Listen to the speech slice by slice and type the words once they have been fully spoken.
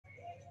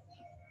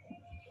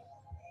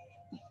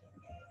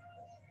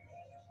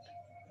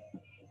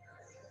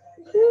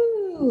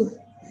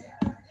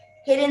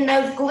Hitting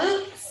those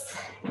glutes.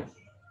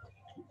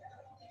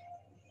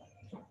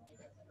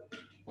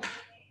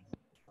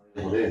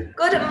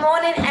 Good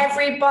morning,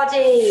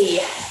 everybody.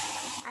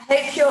 I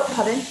hope you're,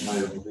 pardon?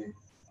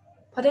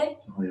 Pardon?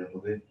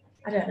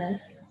 I don't know.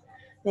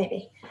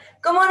 Maybe.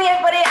 Good morning,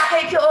 everybody.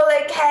 I hope you're all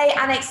okay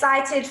and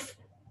excited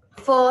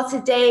for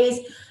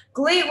today's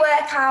glute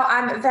workout.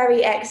 I'm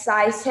very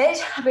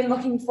excited. I've been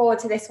looking forward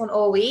to this one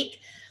all week.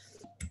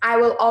 I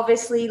will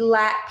obviously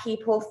let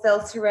people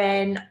filter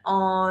in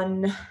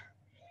on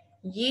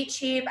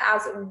YouTube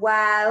as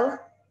well.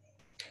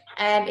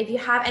 If you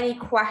have any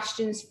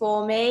questions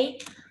for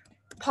me,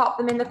 pop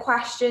them in the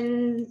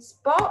questions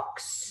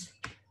box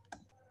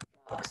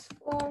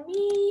for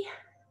me.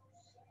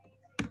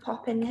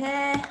 Pop in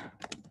here.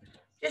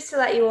 Just to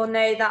let you all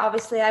know that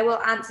obviously I will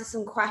answer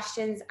some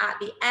questions at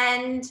the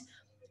end.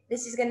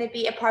 This is going to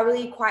be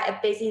probably quite a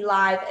busy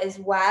live as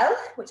well,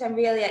 which I'm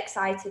really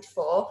excited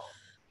for.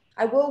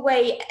 I will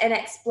wait and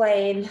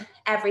explain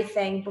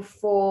everything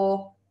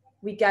before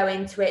we go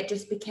into it,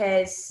 just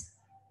because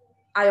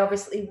I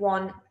obviously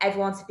want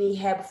everyone to be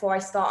here before I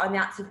start on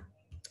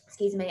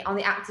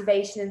the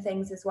activation and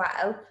things as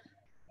well.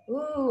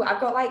 Ooh,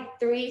 I've got like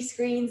 3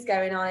 screens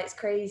going on. It's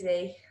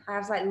crazy. I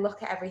have to like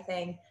look at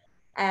everything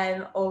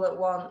all at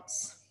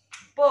once.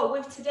 But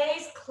with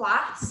today's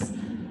class,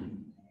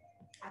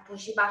 I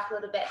push you back a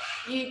little bit.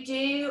 You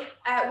do,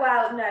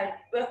 well, no,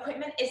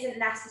 equipment isn't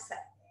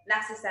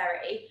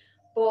necessary,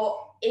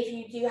 but if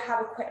you do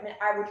have equipment,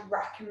 I would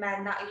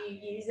recommend that you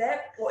use it,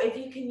 or if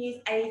you can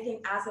use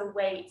anything as a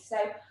weight. So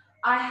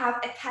I have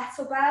a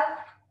kettlebell,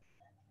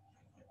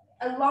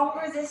 a long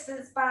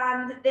resistance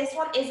band. This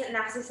one isn't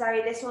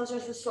necessary. This one's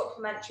just a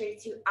supplementary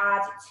to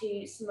add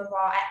to some of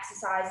our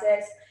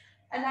exercises.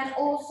 And then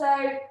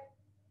also,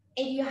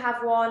 if you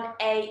have one,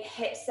 a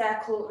hip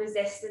circle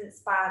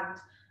resistance band.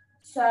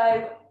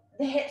 So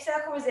the hip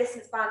circle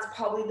resistance band is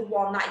probably the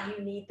one that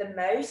you need the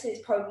most.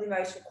 It's probably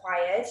most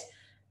required.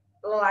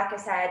 Like I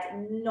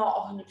said,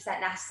 not 100%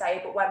 necessary,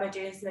 but when we're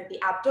doing some of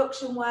the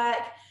abduction work,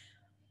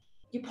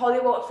 you probably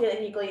won't feel it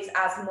in your glutes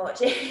as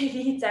much if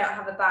you don't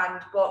have a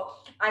band, but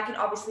I can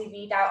obviously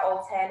read out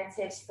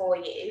alternatives for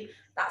you.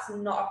 That's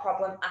not a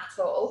problem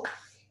at all.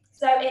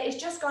 So it is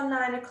just gone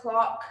 9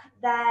 o'clock.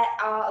 There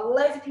are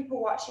loads of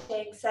people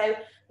watching, so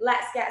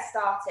let's get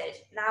started.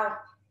 Now,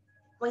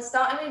 we're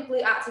starting with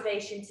glute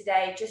activation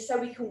today, just so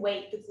we can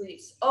wake the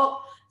glutes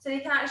up, so you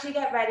can actually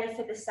get ready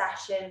for the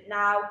session.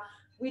 Now,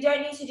 we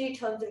don't need to do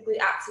tons of glute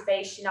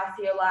activation. I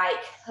feel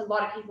like a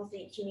lot of people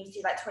think you need to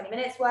do like 20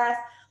 minutes worth.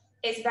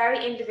 It's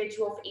very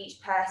individual for each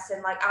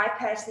person. Like I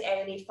personally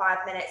only need 5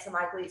 minutes and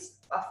my glutes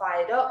are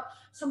fired up.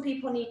 Some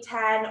people need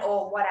 10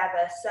 or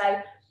whatever. So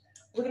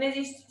we're going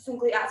to do some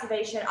glute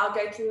activation. I'll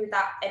go through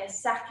that in a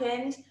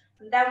second.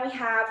 And then we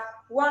have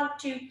 1,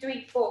 2,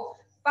 3, 4,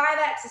 5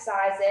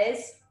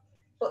 exercises,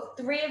 but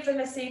 3 of them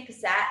are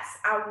supersets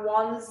and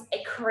one's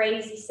a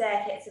crazy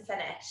circuit to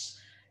finish.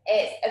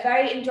 It's a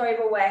very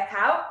enjoyable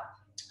workout.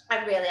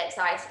 I'm really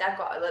excited. I've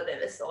got a little bit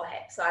of a sore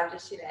hip, so I'm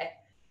just,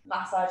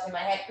 massaging my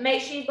hip.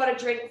 Make sure you've got a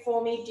drink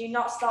for me. Do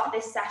not start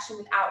this session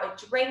without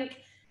a drink.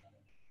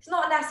 It's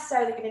not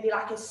necessarily going to be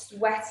like a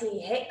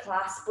sweaty HIIT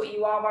class, but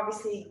you are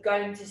obviously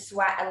going to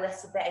sweat a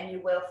little bit and you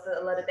will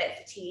feel a little bit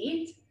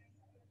fatigued.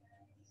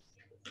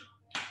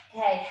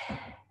 Okay,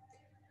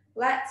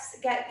 let's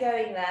get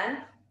going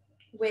then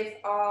with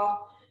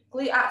our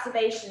glute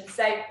activation.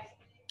 So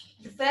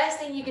the first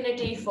thing you're going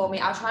to do for me,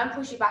 I'll try and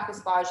push you back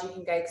as far as you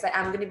can go because I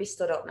am going to be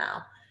stood up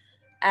now.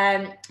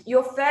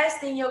 Your first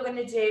thing you're going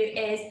to do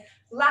is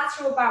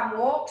lateral band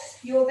walks.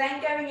 You're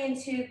then going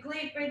into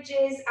glute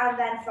bridges and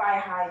then fire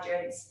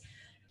hydrants.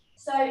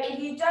 So if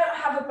you don't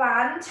have a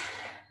band,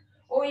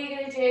 all you're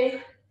going to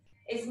do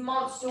is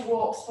monster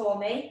walks for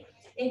me.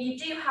 If you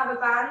do have a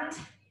band,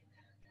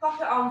 pop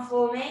it on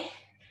for me.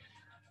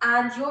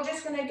 And you're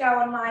just going to go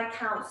on my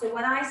count. So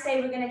when I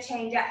say we're going to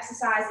change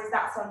exercises,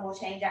 that's when we'll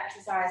change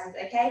exercises,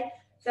 okay?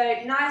 So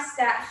nice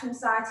steps from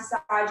side to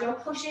side. You're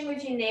pushing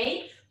with your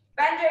knee.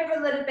 Bend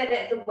over a little bit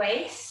at the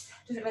waist.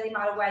 Doesn't really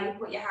matter where you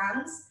put your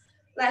hands.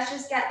 Let's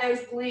just get those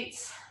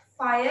glutes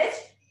fired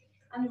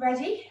and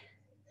ready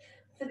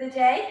for the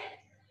day.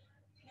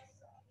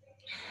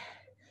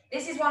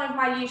 This is one of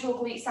my usual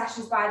glute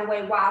sessions, by the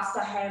way, whilst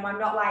at home. I'm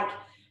not like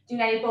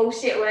doing any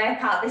bullshit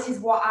workout. This is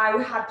what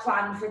I had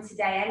planned for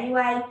today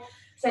anyway.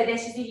 So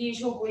this is the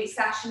usual glute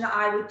session that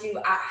I would do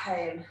at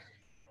home.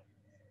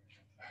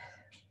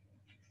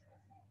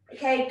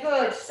 Okay,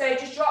 good. So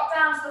just drop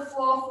down to the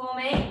floor for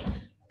me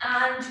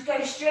and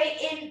go straight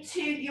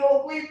into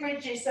your glute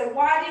bridges. So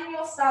widen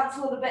your stance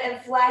a little bit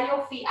and flare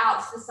your feet out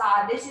to the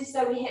side. This is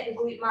so we hit the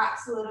glute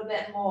max a little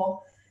bit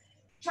more.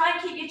 Try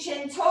and keep your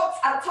chin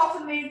tucked at the top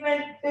of the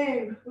movement.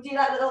 Boom. We'll do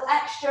that little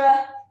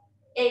extra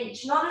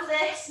inch. None of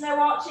this, no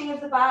arching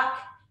of the back.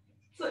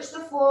 Touch the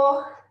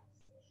floor.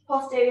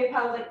 Posterior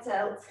pelvic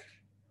tilt.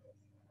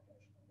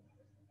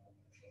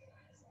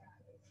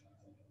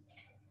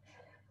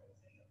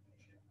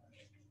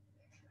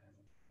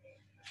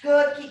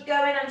 Good, keep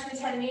going. I'm just going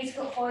to turn the music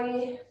up for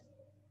you.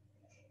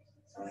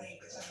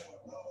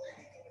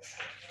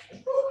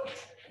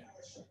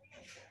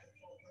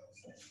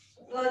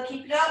 Good,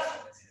 keep it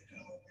up.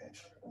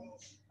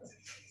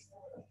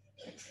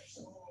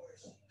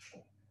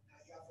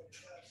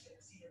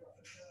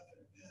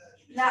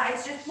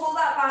 Nice, just pull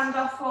that band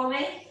off for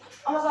me.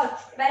 Oh my God,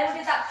 Ben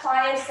did that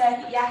plyo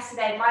circuit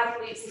yesterday. My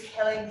glutes are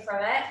killing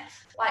from it.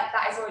 Like,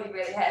 that is already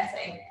really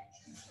hurting.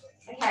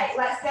 Okay,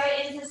 let's go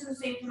into some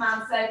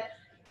Superman. So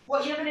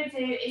what you're going to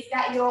do is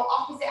get your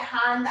opposite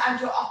hand and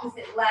your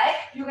opposite leg.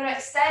 You're going to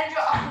extend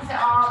your opposite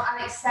arm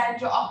and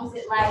extend your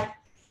opposite leg.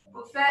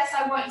 But first,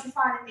 I want you to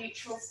find a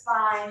neutral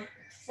spine.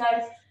 So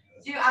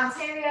do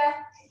anterior,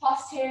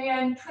 posterior,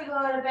 and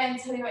twiggle a little bit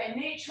until you're in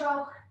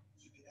neutral.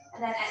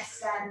 And then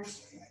extend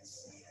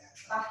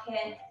back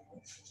in.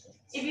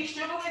 If you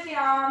struggle with the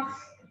arm,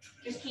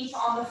 just keep it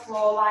on the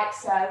floor like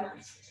so.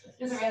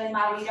 Doesn't really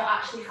matter, you don't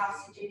actually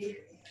have to do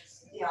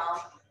the arm.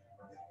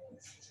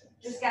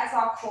 Just gets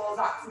our cores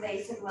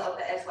activated a little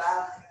bit as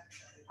well,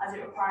 as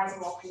it requires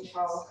more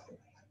control.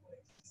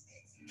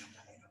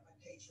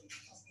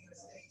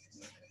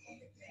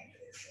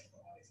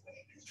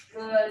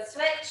 Good,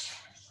 switch.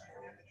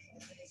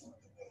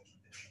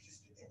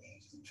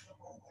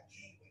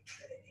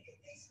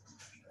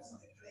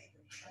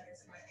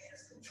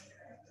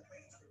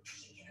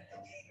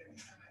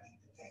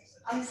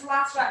 And this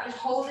last rep, just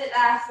hold it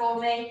there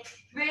for me.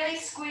 Really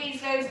squeeze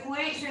those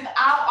glutes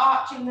without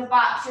arching the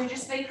back. So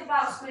just think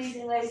about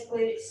squeezing those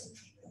glutes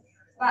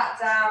back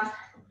down.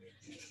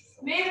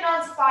 Moving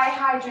on to fire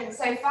hydrants.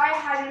 So fire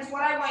hydrants,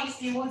 what I want you to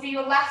do, we'll do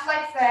your left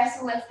leg first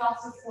and lift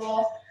off the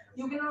floor.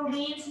 You're going to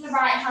lean to the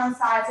right hand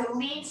side. So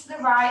lean to the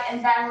right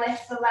and then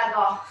lift the leg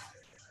off.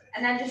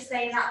 And then just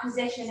stay in that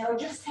position. It'll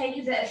just take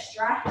a bit of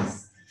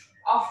stress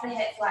off the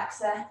hip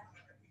flexor.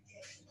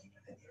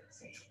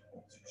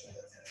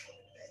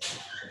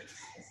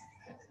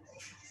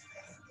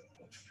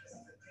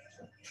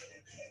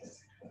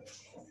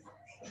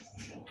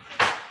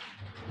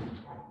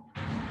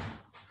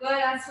 Good,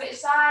 and switch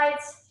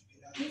sides.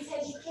 You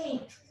take your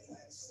key.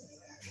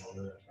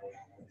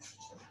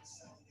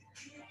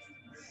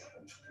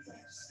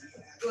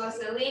 Good,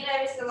 so lean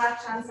over to the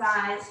left hand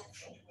side.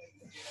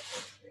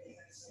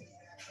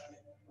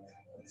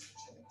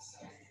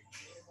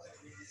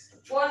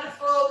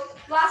 Wonderful.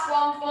 Last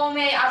one for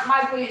me.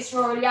 My glutes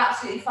are already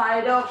absolutely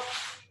fired up.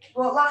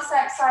 But last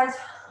exercise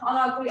on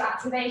our glute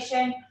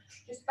activation.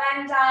 Just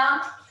bend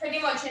down, pretty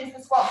much into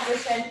the squat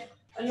position.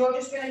 And you're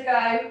just going to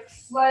go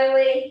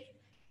slowly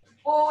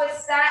forward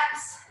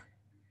steps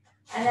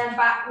and then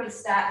backward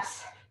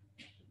steps.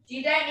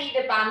 You don't need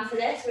the band for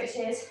this, which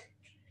is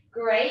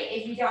great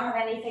if you don't have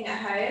anything at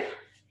home.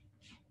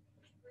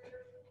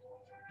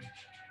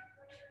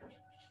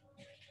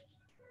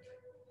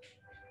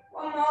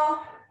 One more.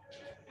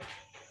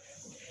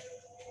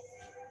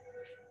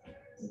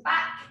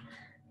 Back.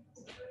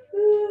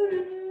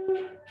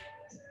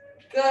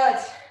 Good.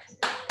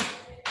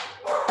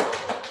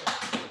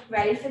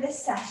 Ready for this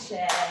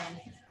session.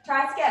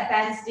 Tried to get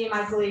Ben to do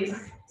my glute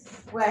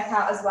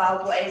workout as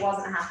well, but it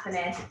wasn't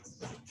happening.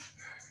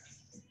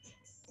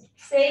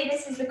 See,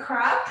 this is the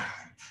crab.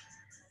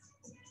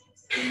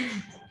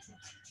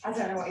 I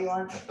don't know what you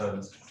want.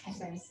 Headphones.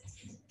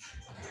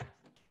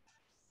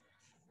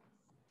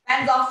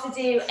 Ben's off to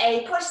do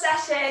a push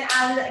session,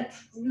 and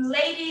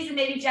ladies and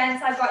maybe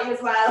gents, I've got you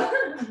as well.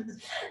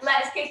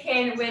 Let's kick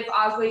in with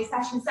our glute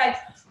session. So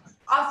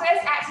our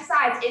first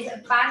exercise is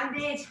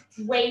banded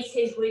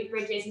weighted glute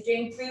bridges. We're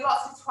doing 3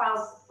 lots of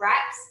 12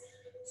 reps.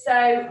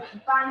 So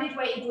banded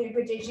weighted glute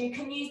bridges, you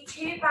can use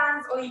 2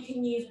 bands or you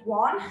can use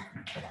 1.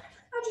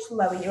 I'll just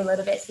lower you a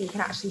little bit so you can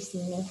actually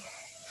see me.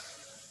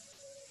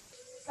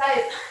 So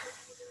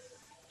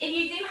if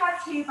you do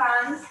have 2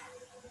 bands,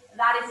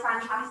 that is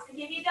fantastic.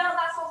 If you don't,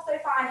 that's also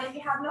fine. If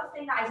you have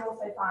nothing, that is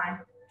also fine.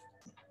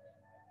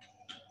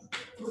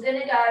 We're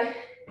going to go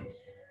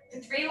for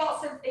 3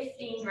 lots of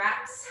 15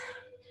 reps.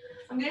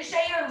 I'm going to show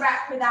you a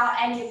rep without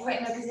any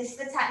equipment because this is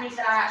the technique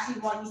that I actually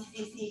want you to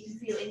do so you can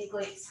feel it in your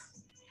glutes.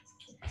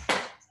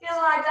 You're going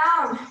to lie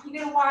down. You're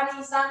going to widen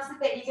your stance a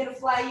bit. You're going to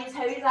flare your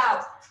toes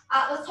out.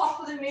 At the top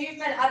of the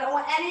movement, I don't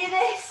want any of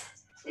this.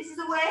 This is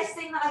the worst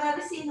thing that I've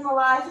ever seen in my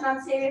life, an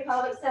anterior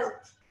pelvic tilt.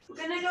 We're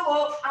going to go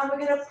up and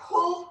we're going to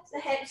pull the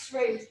hips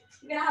through.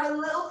 You're going to have a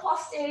little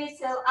posterior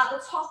tilt at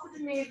the top of the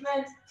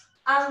movement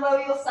and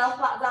lower yourself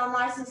back down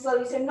nice and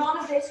slowly. So none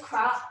of this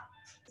crap.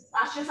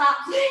 That's just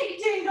absolutely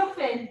doing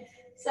nothing.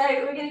 So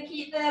we're going to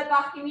keep the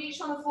back in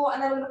neutral on the floor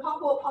and then we're going to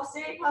pop up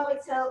posterior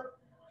pelvic tilt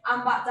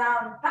and back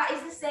down. That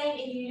is the same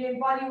if you're doing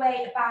body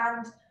weight,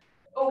 band,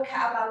 or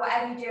kettlebell,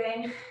 whatever you're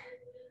doing.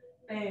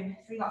 Boom,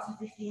 3 lots of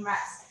 15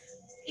 reps.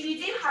 If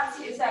you do have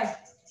to, so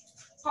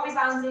pop your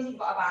bands in if you've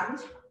got a band.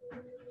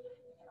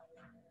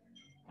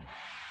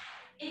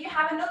 If you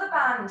have another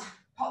band,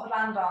 pop the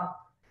band on.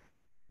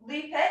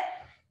 Loop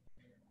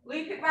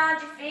it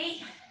around your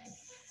feet,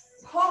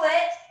 pull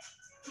it,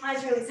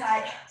 mine's really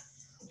tight,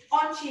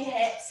 onto your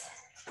hips.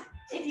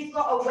 If you've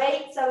got a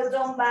weight, so a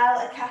dumbbell,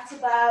 a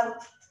kettlebell,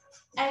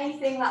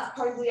 anything that's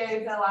probably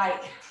over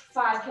like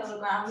 5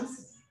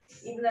 kilograms,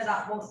 even though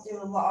that won't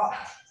do a lot,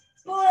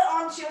 pull it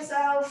onto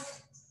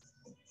yourselves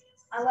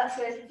and let's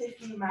go for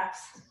 15 reps.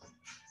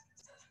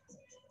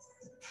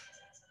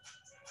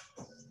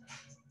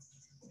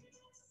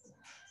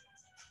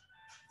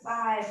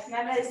 5.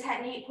 Remember those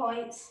technique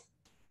points.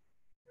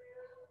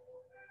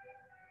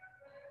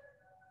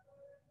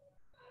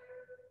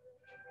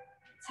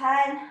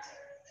 10.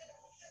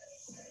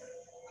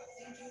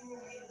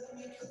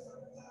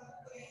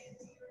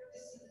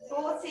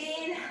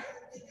 14.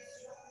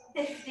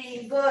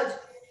 15. Good.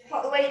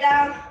 Put the weight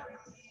down.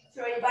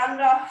 Throw your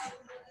band off.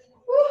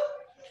 Woo.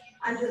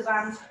 And do the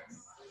band.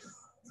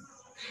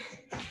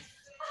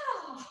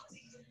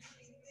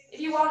 If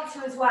you want to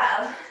as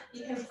well,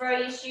 you can throw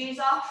your shoes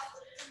off,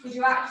 because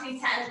you actually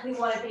technically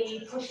want to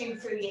be pushing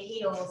through your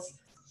heels.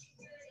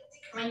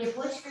 When you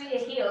push through your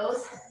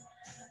heels,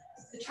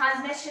 the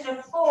transmission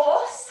of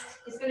force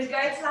is going to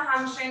go to the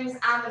hamstrings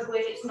and the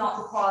glutes, not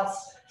the quads.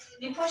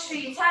 If you push through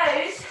your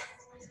toes,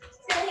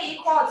 it's going to hit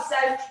your quads.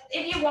 So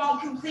if you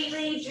want,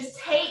 completely just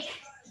take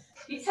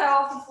your toe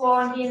off the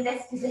floor and be in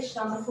this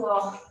position on the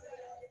floor.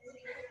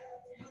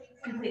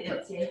 Completely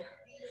up to you.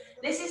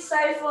 This is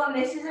so fun.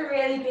 This is a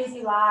really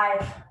busy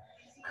live.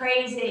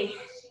 Crazy.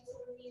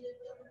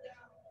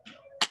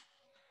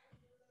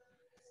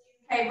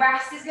 Okay,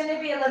 rest is going to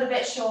be a little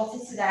bit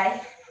shorter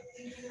today,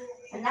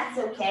 and that's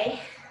okay.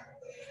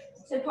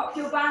 So pop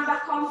your band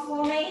back on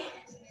for me.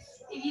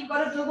 If you've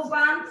got a double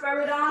band,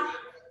 throw it on.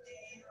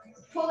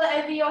 Pull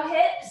it over your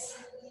hips.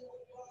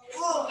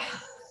 Ooh.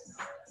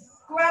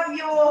 Grab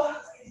your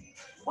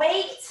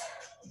weight.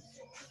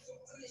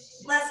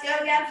 Let's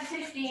go again for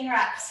 15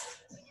 reps.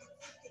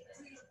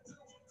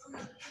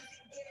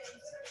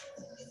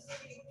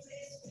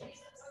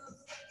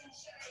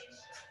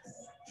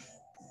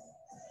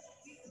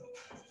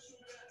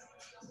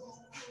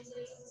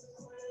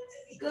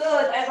 Good,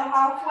 over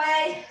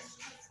halfway.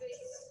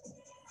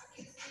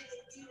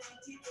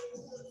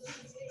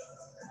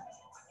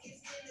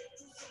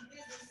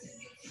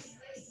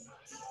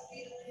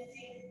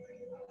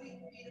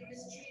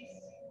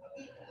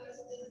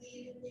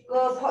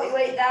 Good, put your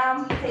weight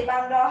down, take your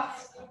band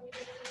off.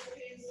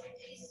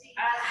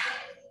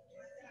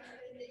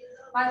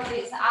 My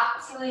glutes are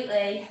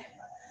absolutely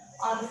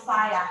on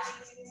fire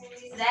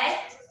today.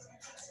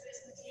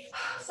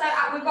 So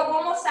we've got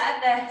one more set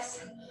of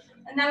this,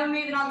 and then we're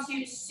moving on to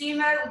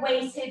sumo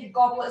weighted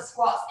goblet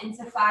squats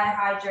into fire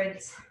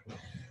hydrants.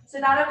 So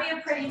that'll be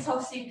a pretty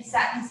tough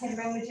superset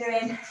considering we're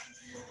doing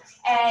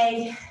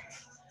a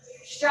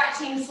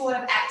stretching sort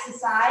of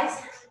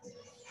exercise,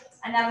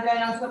 and then we're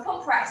going on to a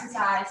pumper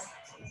exercise.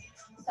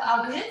 So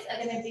our glutes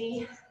are going to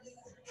be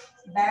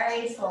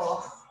very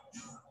sore.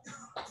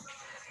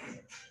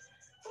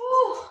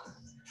 Ooh.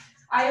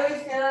 I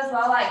always feel as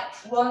well like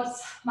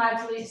once my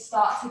glutes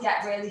start to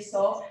get really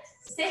sore,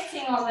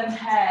 sitting on them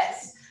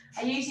hurts.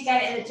 I usually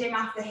get it in the gym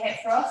after hip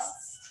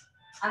thrusts,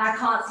 and I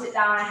can't sit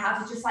down. I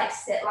have to just like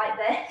sit like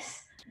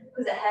this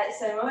because it hurts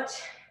so much.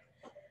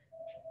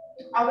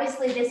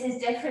 Obviously, this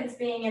is different to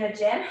being in a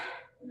gym,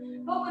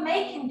 but we're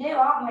making do,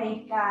 aren't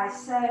we,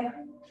 guys? So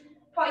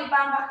put your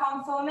band back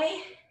on for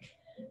me.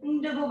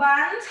 Double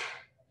band.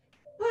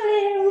 Pull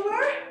it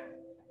over.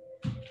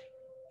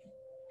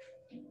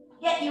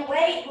 Get your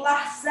weight,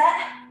 last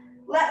set.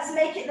 Let's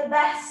make it the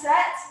best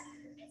set,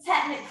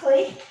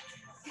 technically,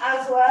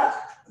 as well.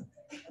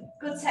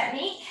 Good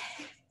technique.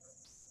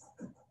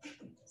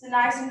 So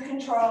nice and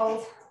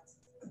controlled.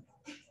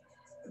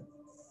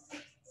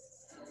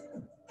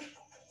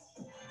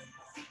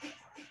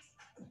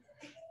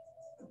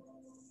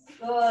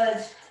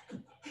 Good.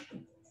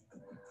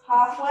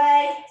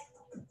 Halfway.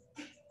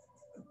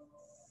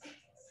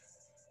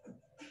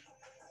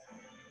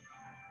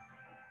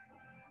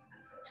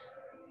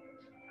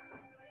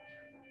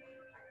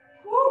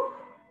 Woo.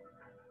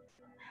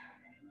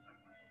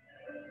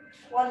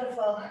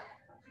 Wonderful.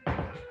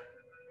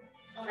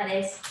 Oh, that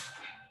is.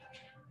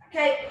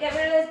 Okay, get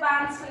rid of those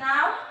bands for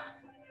now.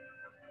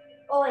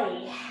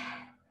 Oi.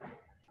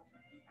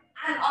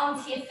 And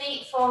onto your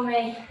feet for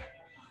me.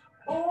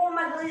 Oh,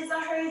 my glutes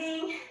are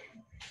hurting.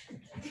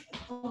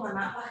 Pull my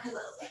mat back a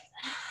little bit.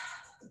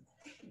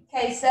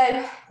 Okay,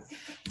 so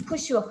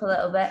push you up a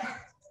little bit.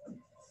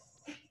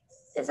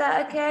 Is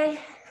that okay?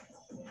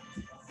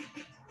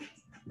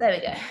 There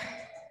we go.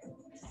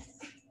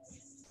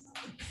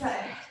 So,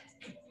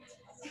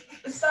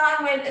 we're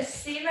starting with a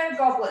sumo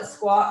goblet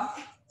squat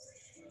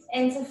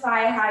into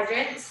fire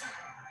hydrants.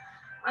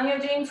 And you're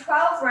doing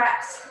 12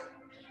 reps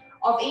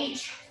of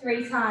each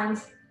 3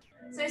 times.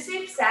 So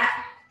superset,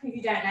 if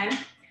you don't know,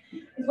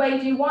 is where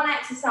you do one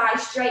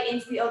exercise straight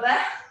into the other.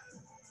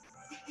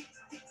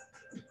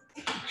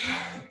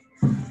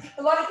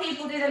 A lot of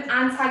people do them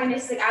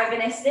antagonistic,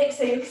 agonistic.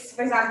 So,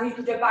 for example, you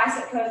could do a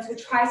bicep curl to a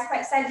tricep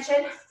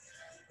extension,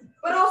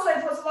 but also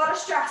it puts a lot of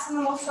stress on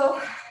the muscle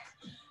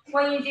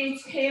when you do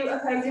 2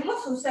 opposing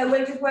muscles. So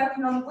we're just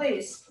working on the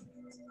glutes.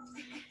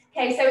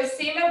 Okay, so a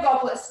sumo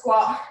goblet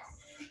squat.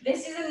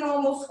 This is a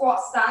normal squat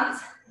stance.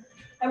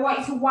 I want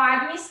you to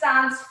widen your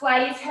stance,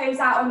 flare your toes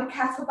out on the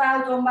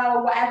kettlebell, dumbbell,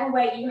 or whatever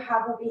weight you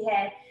have will be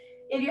here.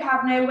 If you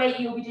have no weight,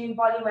 you'll be doing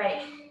body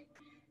weight.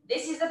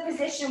 This is the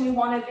position we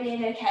want to be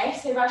in, okay?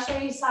 So if I show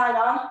you side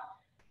on,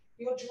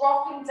 you're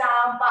dropping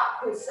down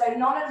backwards. So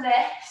none of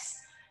this.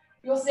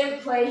 You're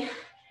simply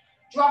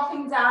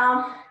dropping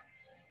down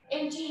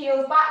Into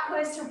heels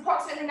backwards to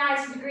approximately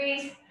 90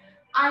 degrees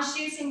and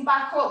shooting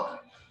back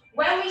up.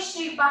 When we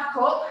shoot back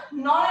up,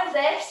 none of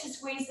this to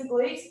squeeze the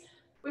glutes.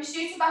 We're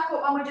shooting back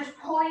up and we're just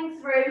pulling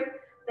through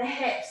the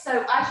hips.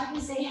 So as you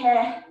can see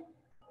here,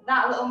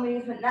 that little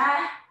movement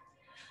there.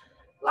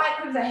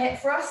 Like with the hip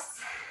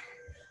thrusts,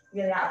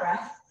 really out of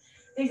breath.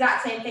 The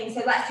exact same thing.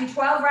 So let's do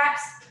 12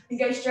 reps and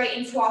go straight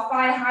into our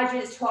fire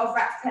hydrants, 12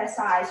 reps per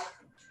side.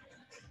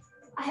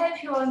 I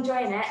hope you're all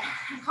enjoying it.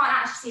 I can't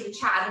actually see the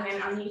chat at the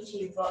moment on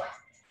YouTube, but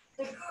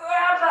so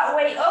grab that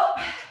weight up,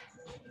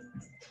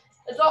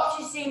 adopt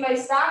your sumo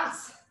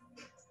stance,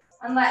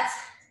 and let's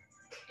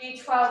do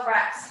 12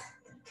 reps.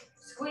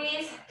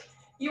 Squeeze.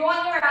 You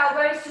want your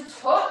elbows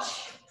to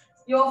touch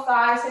your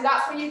thighs, so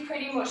that's when you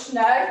pretty much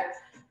know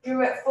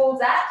you're at full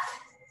depth.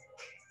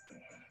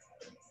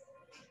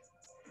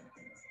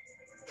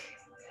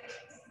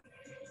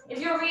 If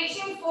you're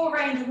reaching full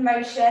range of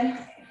motion,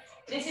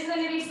 this is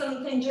going to be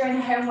something during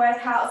home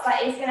workouts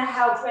that is going to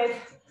help with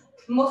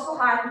muscle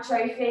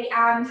hypertrophy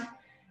and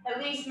at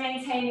least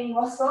maintaining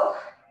muscle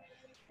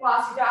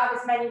whilst you don't have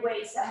as many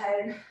weights at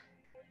home.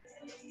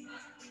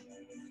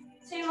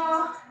 2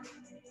 more.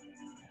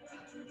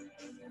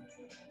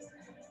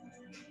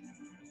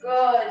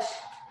 Good.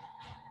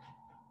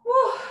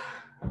 Whew.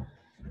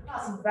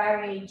 That's a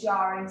very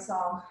jarring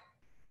song.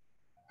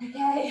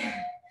 Okay.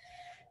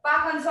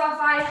 Back onto our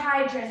fire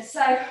hydrants.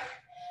 So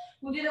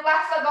we'll do the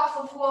left leg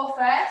off the floor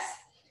first.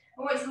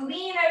 And we're going to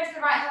lean over to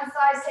the right hand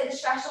side, take the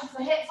stretch off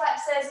the hip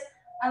flexors,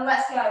 and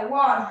let's go.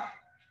 1,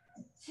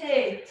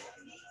 2,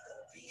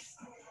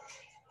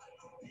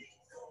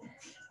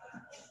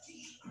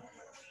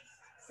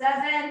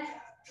 7,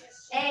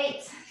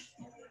 8,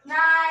 9,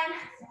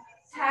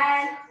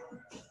 10,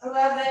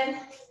 11,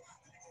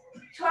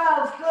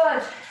 12.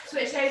 Good.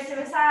 Switch over to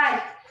the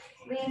side.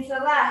 Lean to the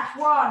left.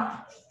 1.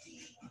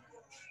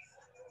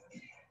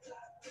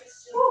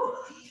 Woo.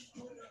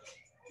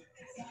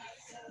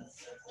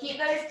 Keep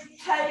those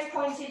toes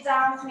pointed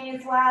down for me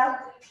as well.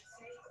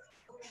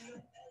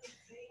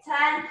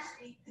 10,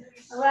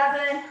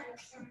 11,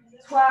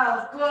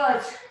 12.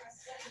 Good.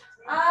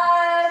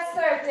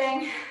 Third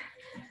thing.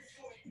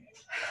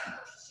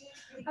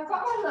 I've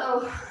got my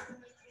little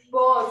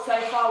board so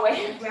far away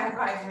from me, I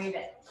can't even read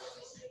it.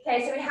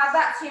 Okay, so we have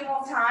that 2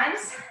 more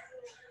times.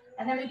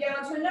 And then we go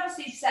on to another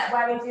superset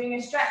where we're doing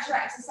a stretcher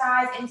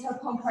exercise into a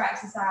pumper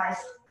exercise.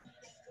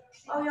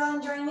 Oh, you're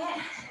enjoying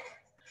it?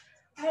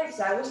 I hope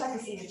so. I wish I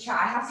could see the chat.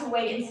 I have to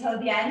wait until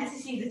the end to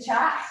see the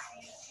chat.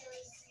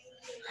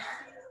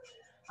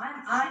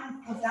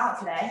 I'm pumped out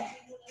today.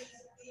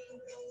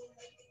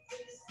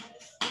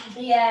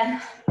 The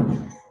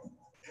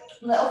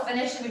little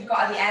finisher we've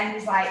got at the end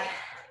is like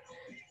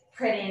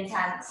pretty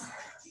intense.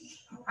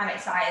 I'm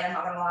excited, I'm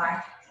not gonna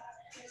lie.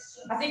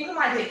 I think we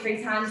might do it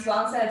 3 times as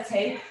well instead of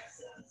 2.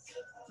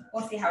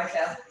 We'll see how we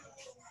feel.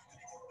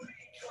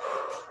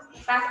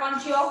 Back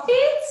onto your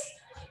feet.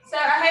 So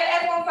I hope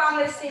everyone found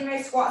those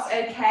sumo squats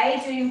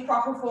okay, doing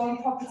proper form,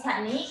 proper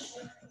technique.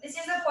 This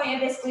is the point of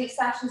this glute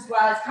session as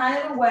well. It's kind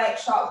of a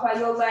workshop where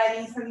you're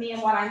learning from me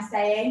and what I'm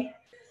saying.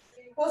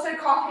 Also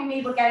copy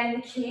me, but getting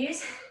the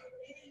cues.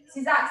 It's the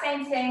exact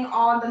same thing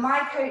on the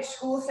My Coach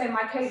School, so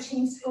my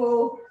coaching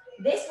school.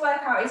 This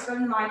workout is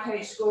from the My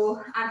Coach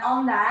School, and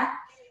on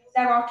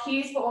there are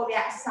cues for all the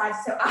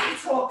exercises. So I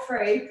talk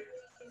through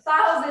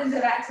thousands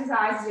of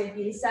exercises with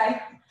you. So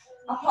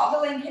I'll pop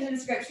the link in the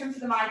description for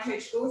the My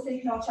Coach School so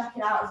you can all check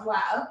it out as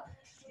well.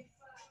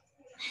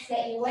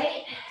 Set your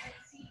weight.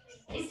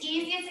 It's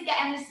easier to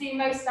get in the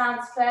sumo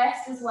stance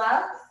first as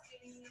well.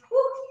 Woo.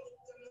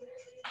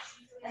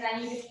 And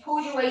then you just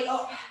pull your weight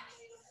up.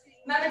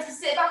 Remember to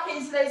sit back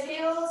into those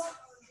heels.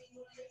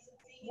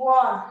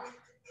 1,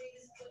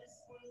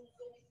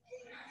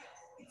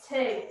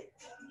 2,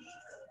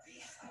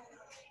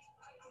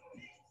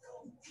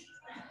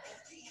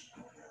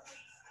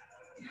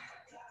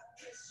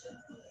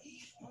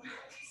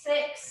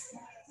 6.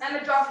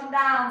 Remember dropping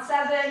down.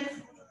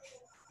 7.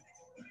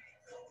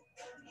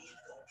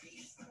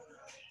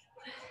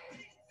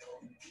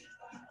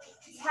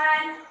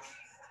 10.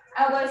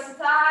 Elbows to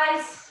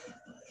thighs.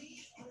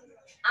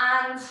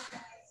 And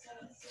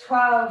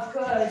 12.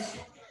 Good.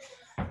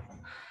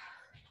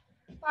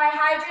 Fire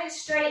hydrant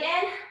straight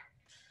in.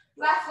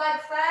 Left leg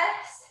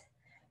first.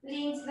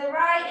 Lean to the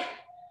right.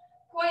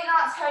 Point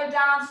that toe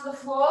down to the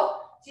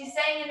floor. So you're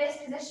staying in this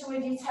position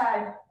with your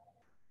toe.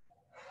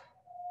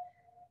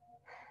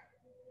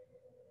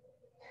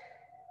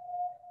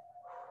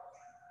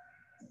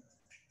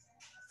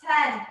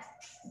 10,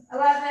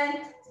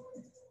 11,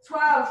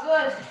 12.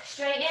 Good.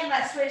 Straight in.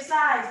 Let's switch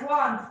sides.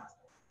 1.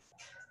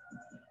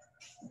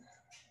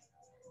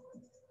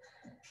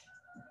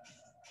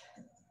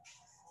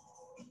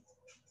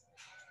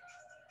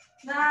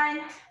 9,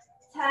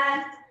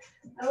 10,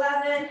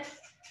 11,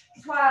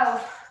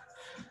 12.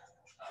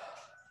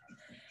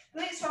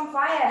 Glutes on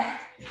fire.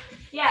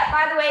 Yeah,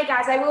 by the way,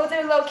 guys, I will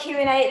do a little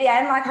Q&A at the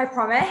end, like I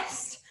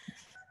promised.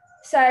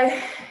 So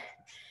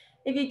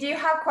if you do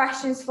have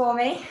questions for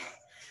me,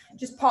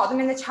 just pop them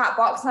in the chat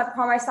box, and I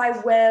promise I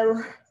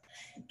will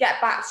get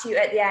back to you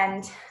at the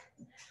end,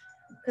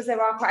 because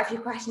there are quite a few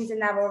questions in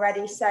there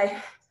already. So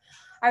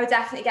I would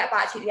definitely get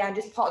back to you at the end.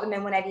 Just pop them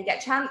in whenever you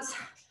get a chance.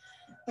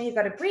 When you've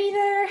got a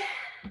breather.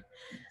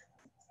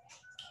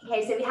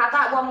 Okay, so we have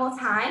that one more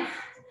time.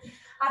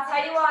 I'll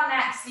tell you our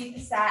next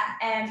superset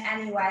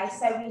anyway.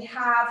 So we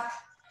have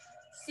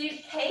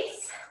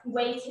suitcase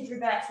weighted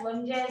reverse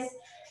lunges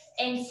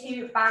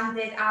into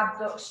banded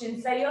abduction.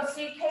 So your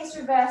suitcase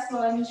reverse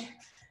lunge,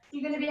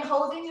 you're going to be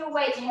holding your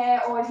weight here,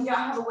 or if you don't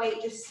have a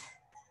weight, just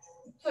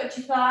touch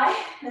your thigh.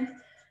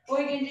 What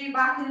you're going to do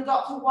back in the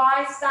Dr.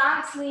 Wide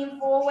stance, lean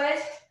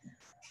forward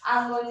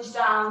and lunge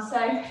down.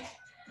 So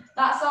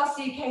that's our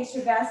suitcase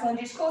reverse lunge.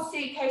 It's called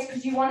suitcase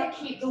because you want to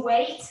keep the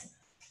weight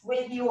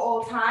with you at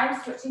all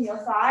times, touching your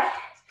thigh.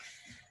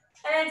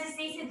 And then to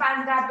seated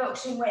banded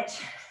abduction,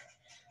 which,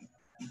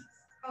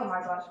 oh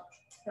my God,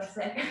 I feel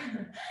sick,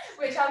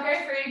 which I'll go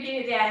through with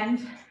you at the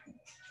end.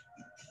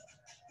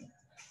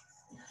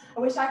 I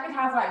wish I could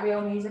have like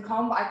real music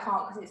on, but I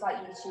can't because it's like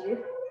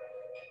YouTube.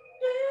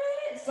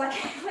 It's like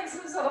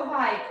some sort of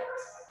like,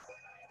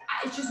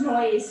 it's just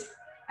noise.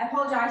 I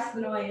apologise for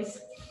the noise.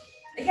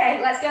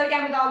 Okay, let's go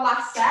again with our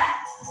last set.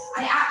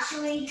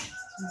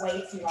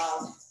 Way too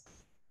loud.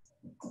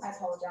 I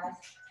apologise.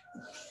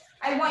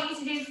 I want you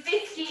to do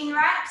 15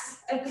 reps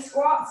of the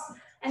squats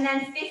and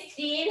then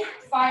 15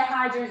 fire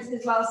hydrants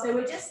as well. So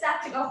we're just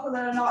stepping up a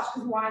little notch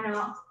because why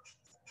not?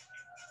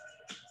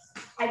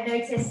 I've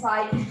noticed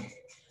like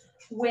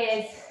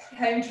with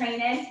home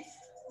training,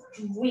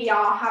 we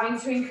are having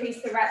to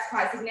increase the reps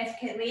quite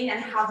significantly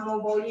and have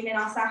more volume in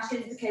our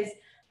sessions because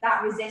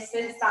that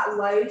resistance, that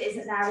load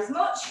isn't there as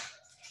much.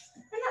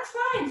 And that's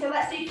fine. So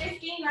let's do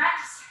 15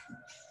 reps.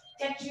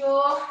 Get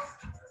your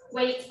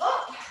weight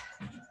up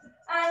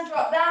and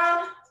drop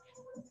down.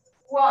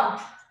 1,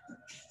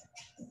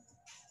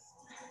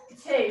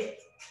 2,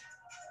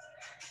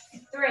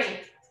 3.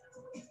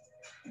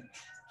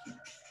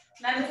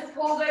 Remember to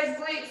pull those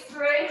glutes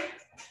through.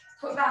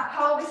 Tuck that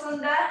pelvis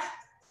under.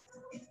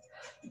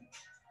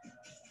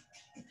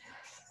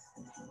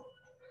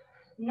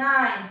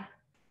 9,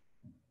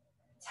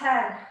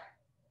 10,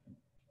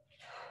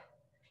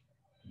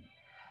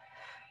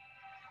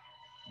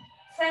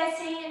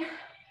 13,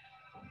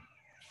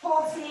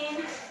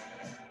 14,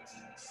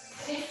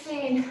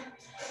 15.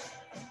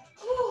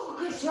 Ooh,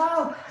 good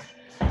job.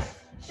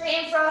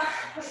 Straight in for a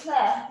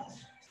clear.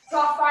 So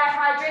our fire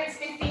hydrants,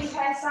 15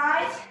 per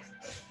side.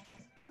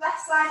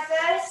 Left side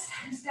first.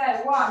 Let's go.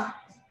 1.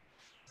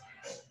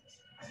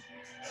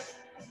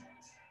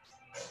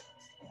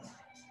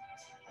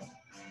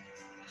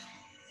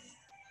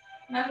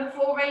 Remember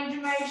full range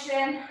of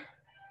motion.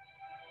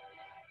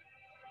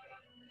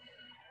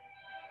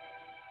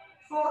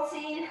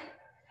 14,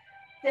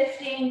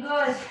 15,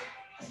 good.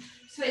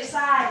 Switch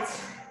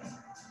sides.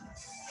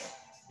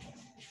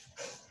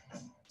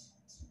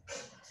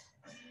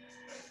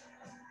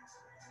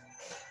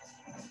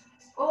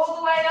 All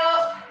the way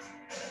up,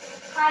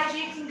 high as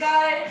you can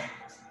go.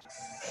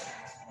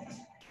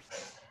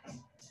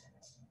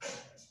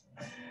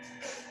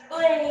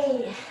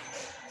 Oi.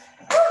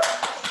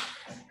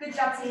 Good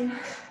job, team.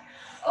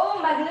 Oh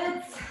my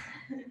glutes.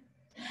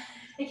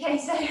 Okay,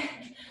 so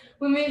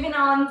we're moving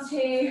on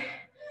to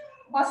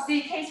our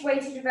suitcase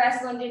weighted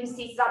reverse lunge and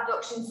seated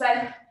abduction. So,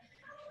 like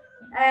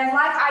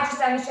I just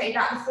demonstrated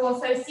that before.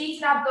 So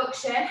seated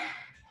abduction.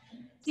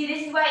 See,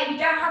 this is where if you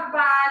don't have a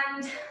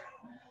band,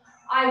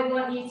 I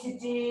want you to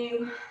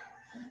do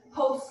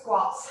pulse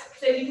squats.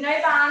 So if you've no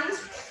band,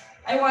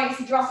 I want you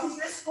to drop into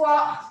the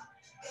squat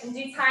and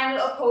do tiny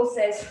little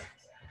pulses.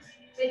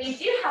 So if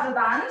you do have a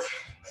band,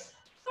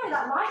 sorry,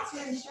 that light's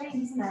really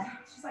strange, isn't it?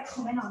 It's just like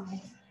coming on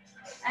me.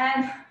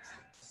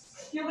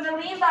 You're going to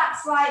lean back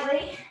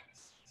slightly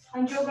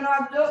and you're going to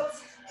abduct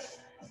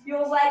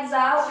your legs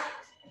out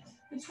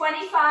for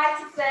 25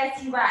 to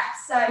 30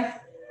 reps. So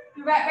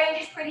the rep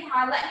range is pretty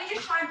high. Let me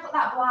just try and put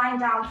that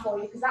blind down for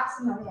you because that's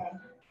annoying.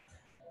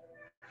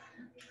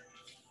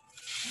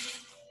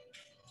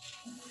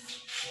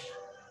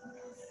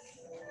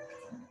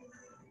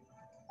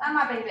 That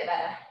might be a bit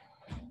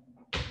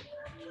better.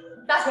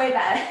 That's way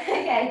better.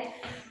 Okay,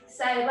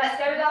 so let's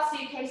go with our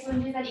suitcase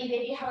lunges. And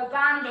either you have a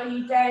band or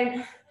you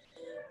don't.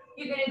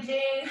 You're going to do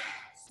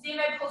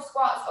sumo pull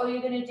squats or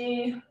you're going to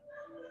do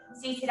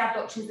seated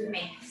abductions with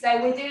me.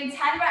 So we're doing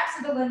 10 reps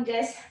of the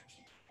lunges.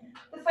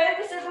 The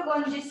focus of the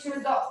lunge is to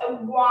adopt a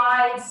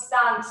wide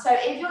stance. So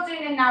if you're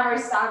doing a narrow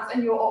stance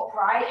and you're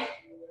upright,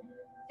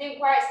 think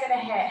where it's going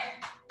to hit.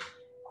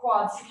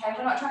 Quads, okay?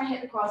 We're not trying to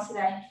hit the quads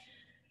today.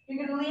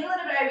 You're going to lean a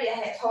little bit over your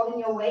hips, holding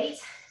your weight.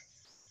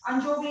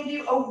 And you're going to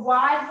do a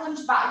wide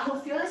lunge back. You'll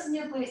feel this in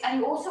your glutes. And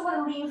you also want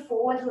to lean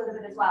forward a little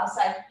bit as well.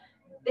 So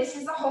this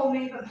is the whole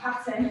movement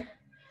pattern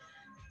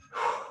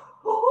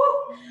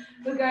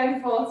we're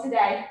going for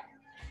today.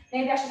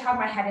 Maybe I should have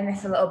my head in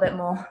this a little bit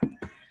more.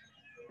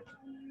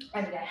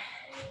 There we go.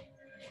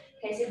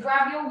 Okay, so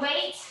grab your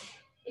weight.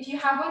 If you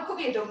have one, could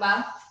be a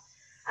dumbbell.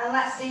 And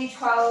let's do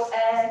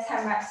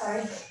 10 reps,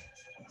 sorry.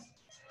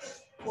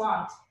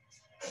 1,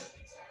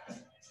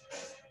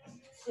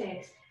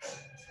 2,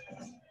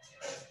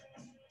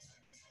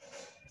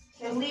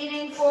 You're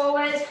leaning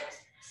forward,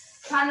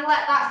 trying to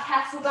let that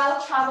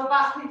kettlebell travel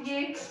back with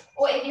you,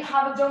 or if you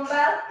have a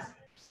dumbbell.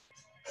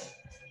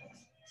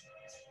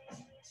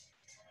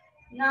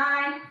 9,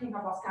 I think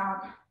I've lost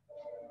count.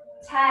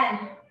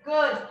 10,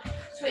 good.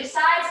 Switch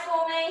sides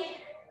for me.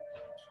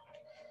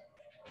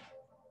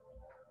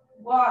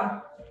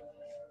 1,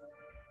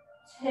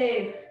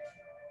 2,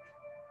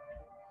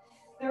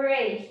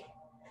 3,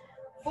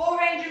 4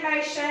 range of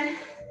motion.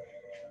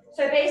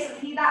 So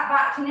basically that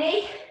back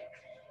knee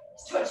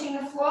is touching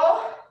the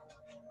floor.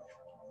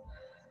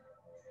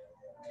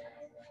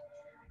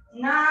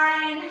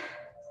 9,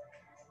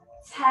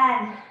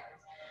 10.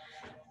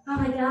 Oh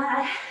my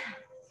God.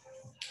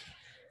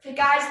 For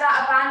guys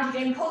that are band,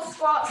 you're doing pull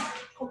squats.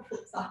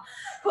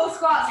 Pull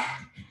squats.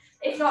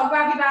 If not,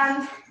 grab your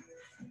band,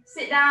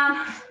 sit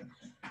down,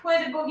 put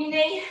it above your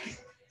knee,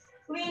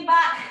 lean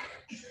back.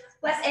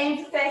 Let's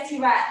aim for 30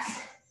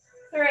 reps.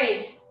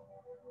 3,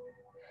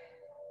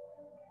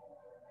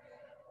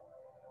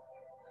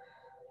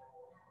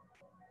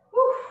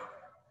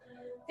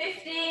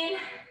 15,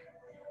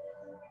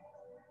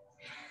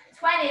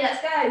 20,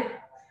 let's go.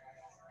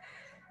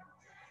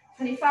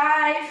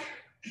 25,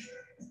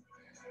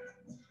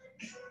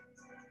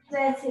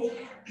 30.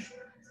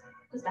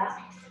 What's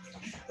that?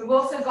 We've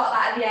also got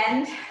that at the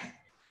end,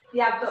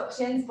 the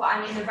abductions, but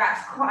I mean the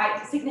reps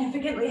quite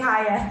significantly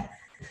higher.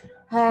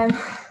 The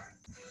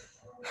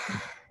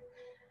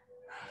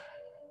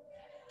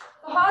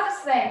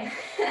hardest thing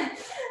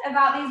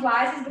about these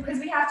lives is because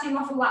we have to do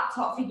them off a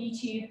laptop for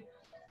YouTube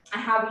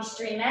and how we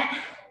stream it,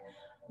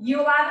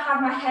 you'll either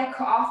have my head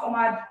cut off or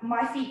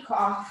my feet cut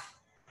off.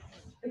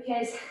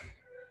 Because,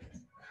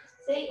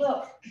 see,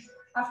 look,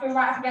 I feel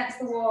right up against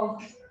the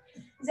wall.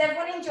 Is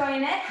everyone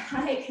enjoying it?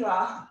 I hope you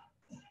are.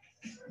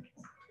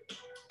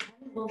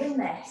 I'm loving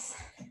this.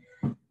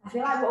 I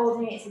feel like we're all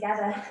doing it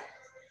together.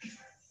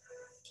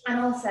 And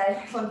also,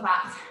 fun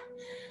fact,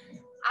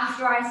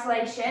 after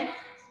isolation,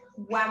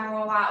 when we're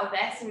all out of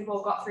this and we've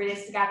all got through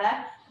this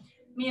together,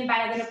 me and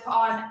Ben are going to put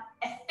on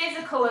a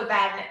physical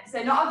event,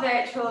 so not a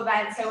virtual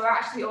event, so we're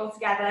actually all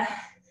together.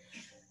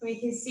 We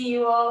can see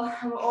you all,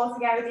 and we're all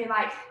together doing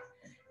like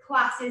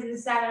classes and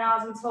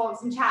seminars and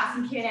talks and chats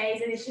and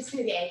Q&As, and it's just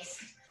going to be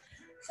ace.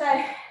 So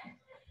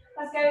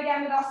let's go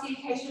again with our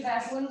suitcase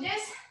reverse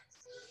lunges.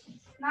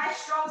 Nice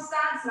strong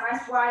stance,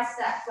 nice wide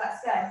steps.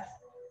 Let's go.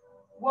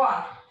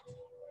 1,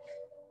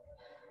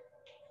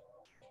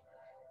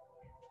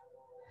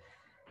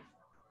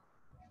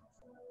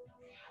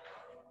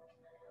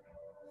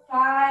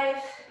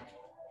 5,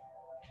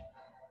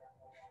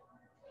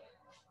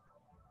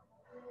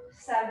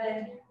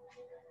 7,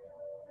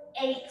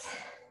 8,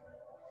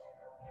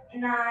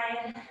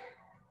 9,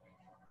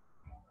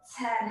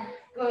 10.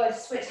 Good.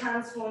 Switch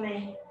hands for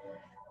me.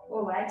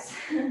 Or legs.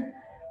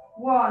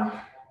 1,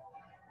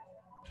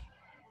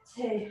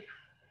 2,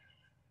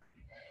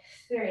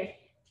 3,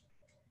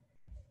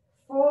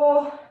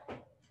 4,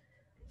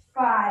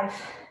 5,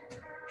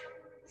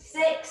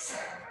 6,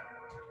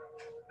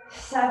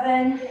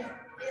 7,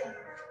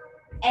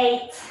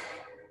 8,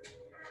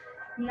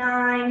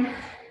 9,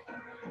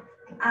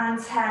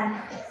 and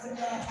 10.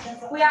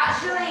 We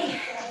actually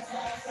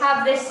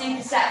have this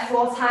superset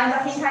 4 times. I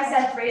think I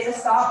said 3 at the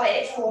start, but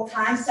it's 4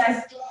 times. So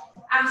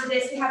after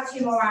this, we have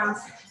 2 more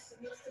rounds.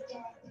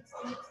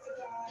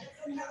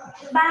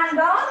 Band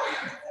on.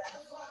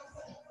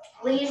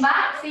 Lean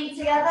back, feet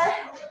together.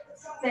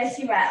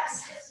 30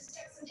 reps.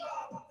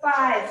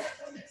 5,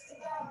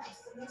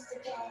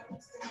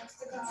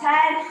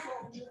 10,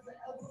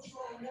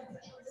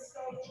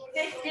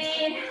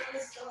 15.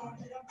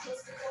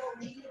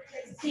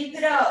 Keep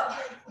it up.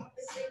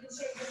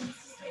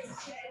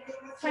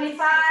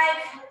 25,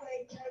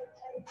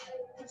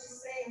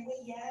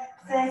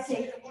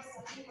 30.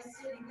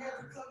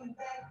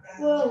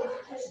 Whoa.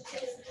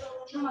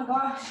 Oh my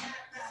gosh.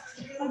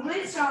 My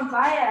glutes are on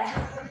fire.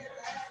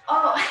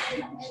 Oh,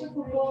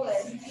 triple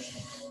forward.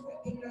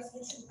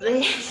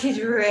 This is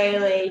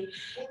really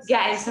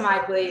getting to my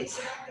glutes.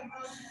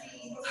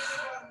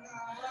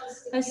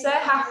 I'm so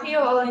happy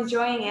you're all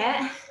enjoying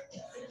it.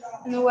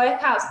 And the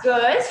workout's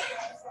good.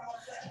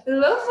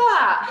 Love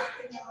that.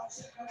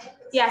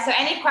 Yeah, so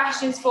any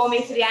questions for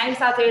me for the end,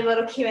 because I'll do a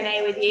little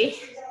Q&A with you.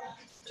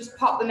 Just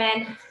pop them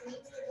in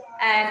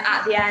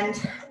at the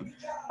end.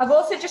 I've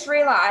also just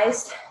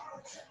realised,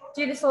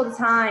 do this all the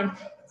time.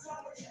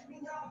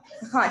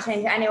 I can't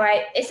change it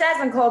anyway. It says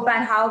I'm called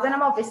Ben Haldon.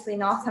 I'm obviously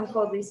not. I'm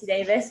called Lucy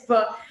Davis,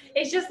 but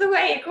it's just the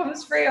way it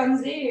comes through on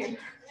Zoom.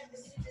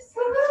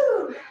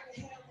 Woohoo!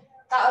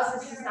 That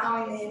was just how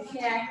I move,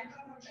 you know,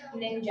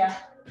 ninja.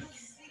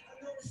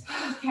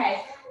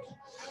 Okay.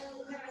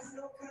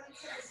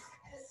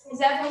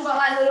 Has everyone got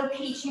like little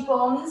peachy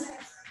buns?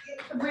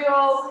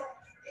 Real.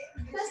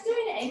 Let's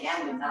doing it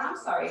again with that. I'm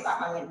sorry about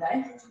my window.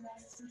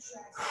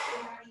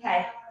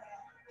 Okay.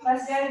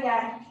 Let's go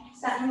again.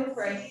 Set number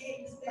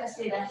 3. Let's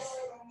do this.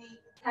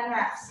 10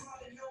 reps.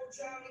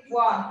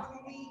 1.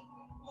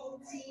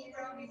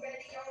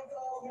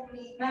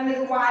 Remember,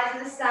 the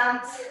wider the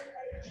stance,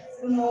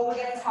 the more we're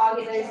going to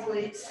target those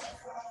glutes.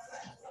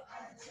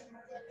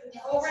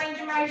 Full range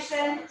of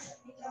motion.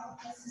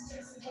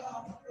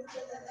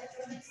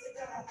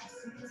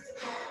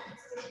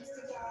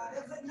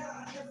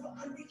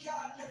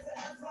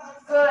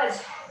 Good.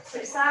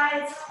 Switch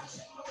sides.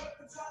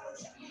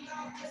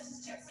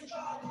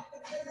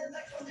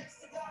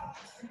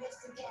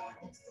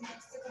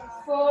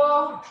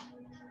 4,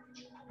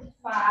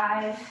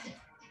 5.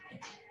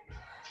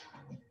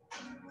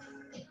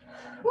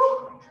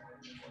 Woo.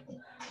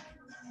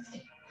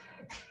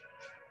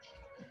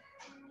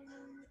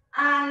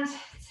 And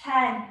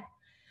 10.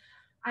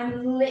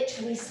 I'm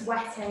literally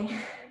sweating.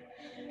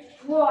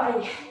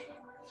 Boy.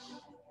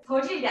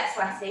 Told you to get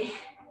sweaty.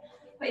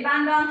 Put your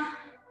band on.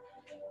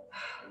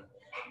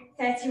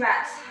 30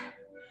 reps.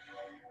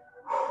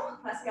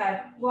 Let's go.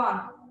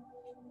 1,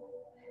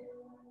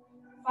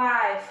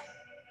 5.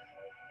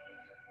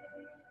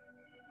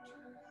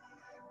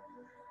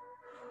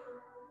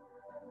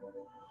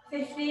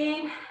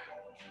 15.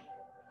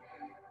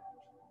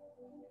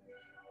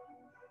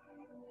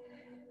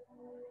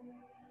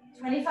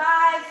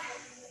 25.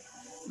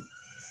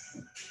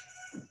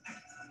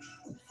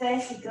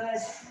 30,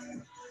 good.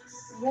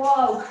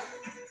 Whoa,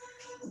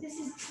 this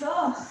is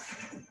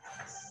tough.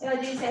 I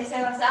do say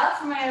so myself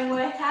for my own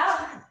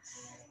workout.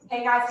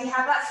 Okay guys, we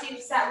have that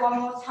superset one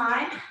more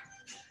time.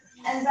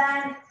 And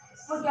then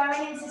we're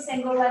going into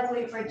single leg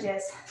glute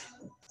bridges.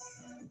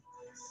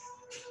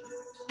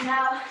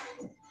 Now,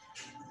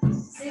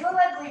 single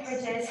leg glute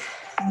bridges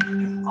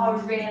are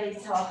really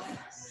tough.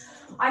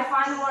 I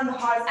find them one of the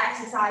hardest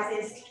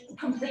exercises,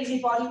 completely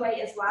body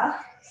weight as well.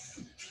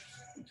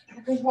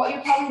 Because what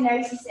you'll probably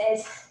notice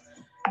is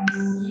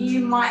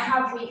you might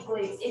have weak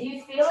glutes. If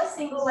you feel a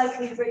single leg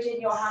glute bridge in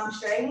your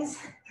hamstrings,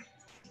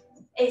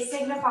 it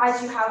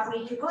signifies you have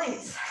weaker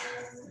glutes.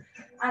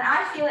 And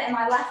I feel it in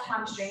my left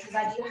hamstring because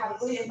I do have a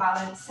glute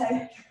imbalance.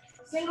 So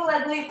single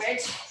leg glute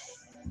bridge,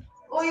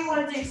 all you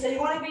want to do, so you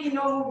want to be your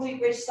normal glute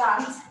bridge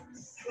stance,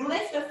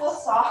 lift the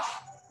foot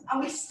off, and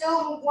we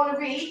still want to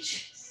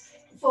reach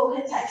full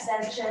hip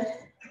extension.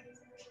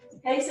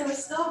 Okay, so we're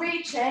still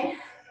reaching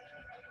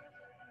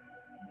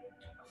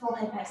full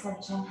hip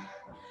extension.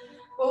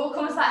 But we'll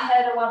come to that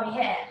hurdle when we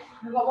hit it.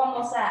 We've got one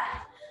more set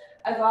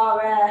of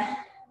our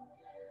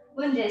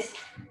lunges.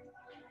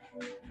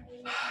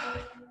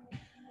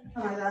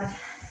 Oh my god.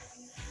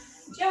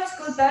 Do you know what's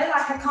good though?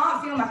 Like I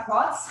can't feel my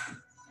quads.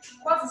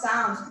 Quads are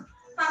sound.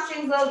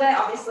 Hamstrings a little bit,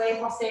 obviously,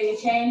 posterior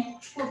chain.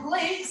 But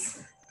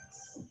glutes,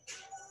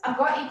 I've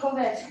got you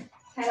covered.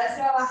 Okay, let's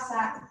do our last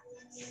set.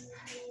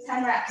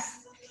 10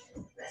 reps.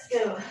 Let's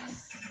go.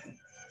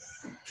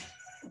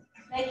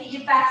 Make it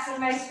your best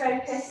and most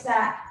focused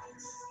set.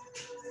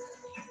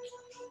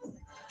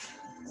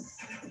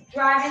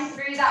 Driving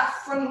through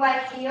that front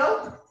leg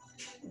heel.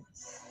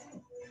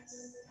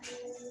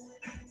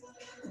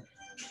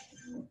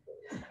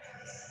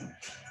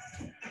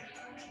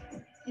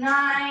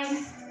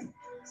 Nine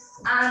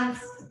and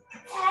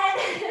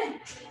 10.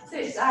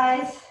 Switch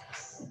sides.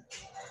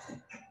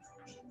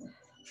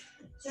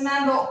 So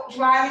remember,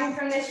 driving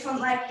from this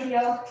front leg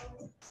heel.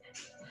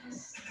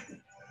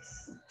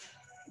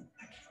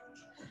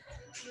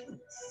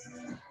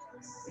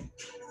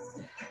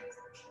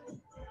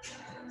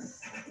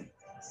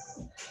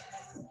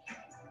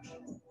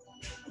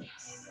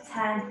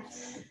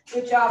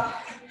 Good job.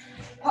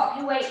 Pop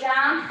your weight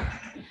down.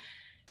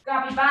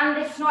 Grab your band.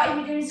 If not, if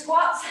you're doing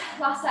squats,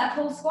 last set of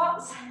pull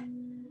squats.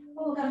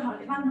 Oh, gotta hold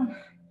your band on.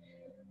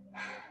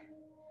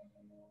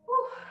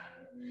 Woo.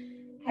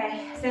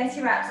 Okay,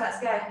 30 reps, let's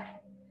go.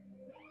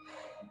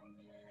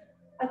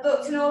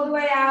 Abducting all the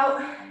way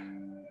out.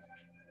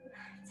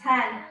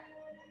 10.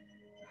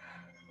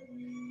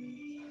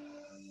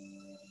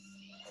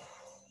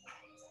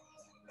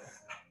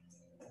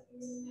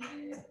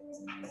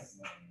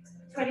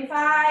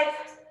 25.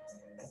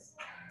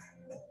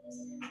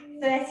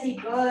 30,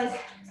 good.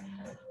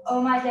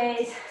 Oh my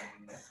days.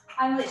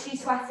 I'm literally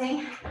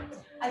sweating.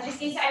 I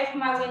just need to open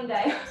my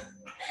window.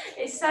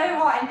 It's so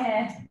hot in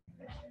here.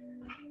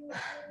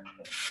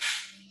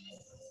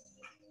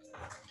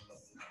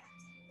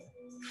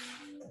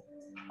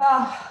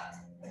 Oh,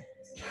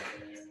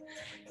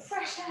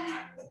 fresh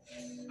air.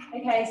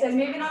 Okay, so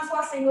moving on to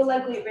our single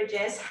leg glute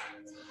bridges.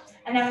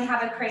 And then we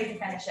have a crazy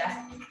finisher.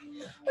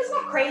 Well, it's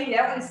not crazy, I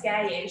don't want to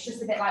scare you. It's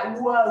just a bit like,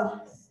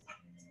 whoa.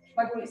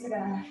 My glutes are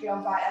gonna be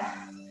on fire.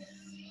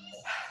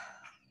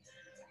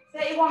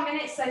 31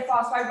 minutes so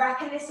far, so I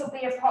reckon this will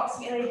be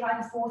approximately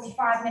like a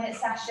 45-minute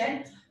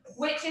session,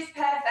 which is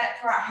perfect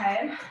for at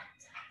home,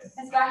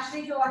 especially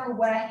if you're like a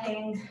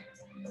working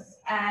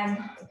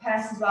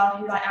person as well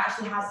who like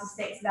actually has to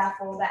stick to their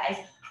full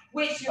day,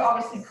 which you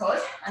obviously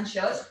could and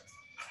should.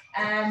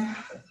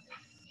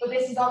 But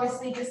this is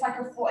obviously just like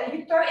a 40, you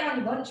could throw it in on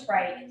your lunch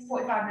break, it's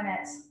 45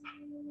 minutes.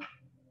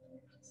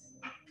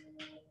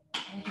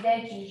 Okie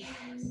dokie.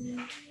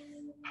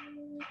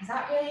 Is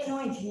that really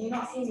annoying? Can you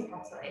not see me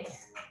properly?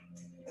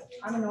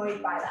 I'm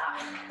annoyed by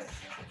that.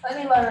 Let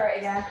me lower it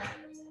again.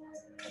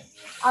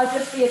 I'll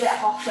just be a bit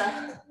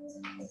hotter.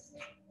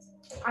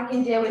 I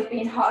can deal with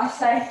being hot.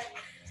 So,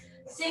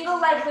 single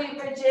leg glute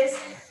bridges.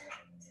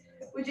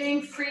 We're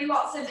doing 3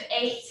 lots of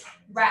 8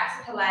 reps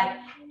per leg.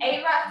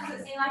 8 reps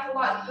doesn't seem like a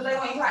lot, but I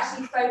want you to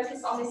actually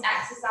focus on this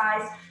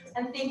exercise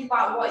and think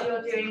about what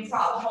you're doing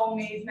throughout the whole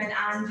movement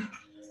and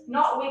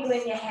not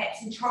wiggling your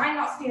hips and try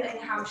not to feel it in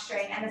your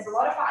hamstring. And there's a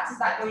lot of factors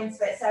that go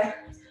into it. So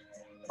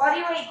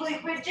body weight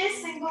glute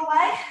bridges, single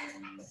leg.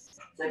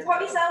 So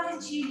pop yourself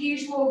into your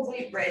usual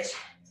glute bridge.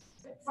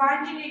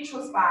 Find your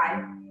neutral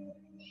spine.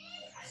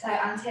 So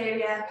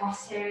anterior,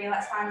 posterior,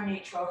 let's find the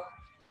neutral.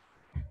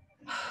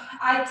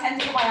 I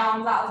tend to put my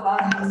arms out as well,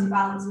 it helps you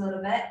balance a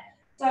little bit.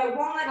 So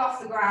one leg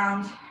off the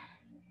ground,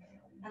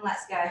 and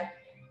let's go.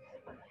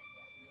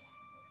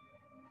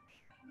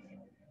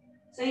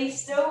 So you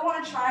still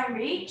want to try and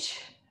reach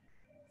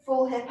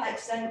full hip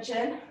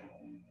extension.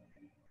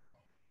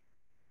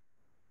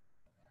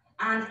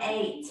 And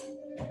 8.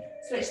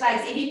 Switch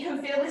legs. If you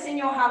can feel this in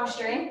your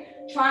hamstring,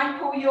 try and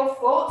pull your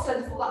foot,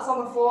 so the foot that's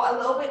on the floor, a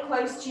little bit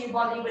close to your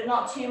body, but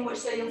not too much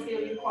so you'll feel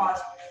your quad.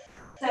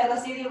 So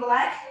let's do the other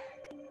leg.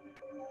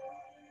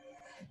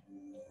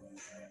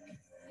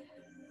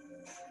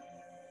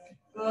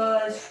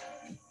 Good.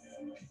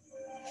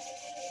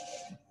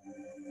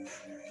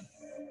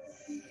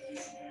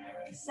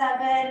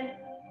 7,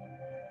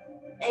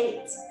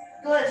 8.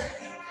 Good.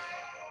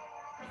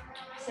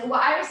 So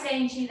what I was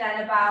saying to you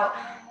then about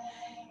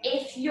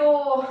if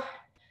your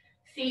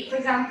feet, for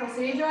example,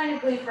 so if you're in a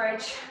glute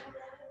bridge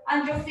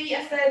and your feet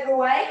are further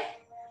away,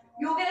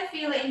 you're going to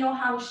feel it in your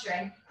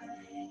hamstring.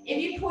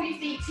 If you pull your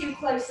feet too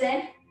close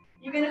in,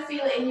 you're going to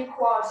feel it in your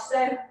quad.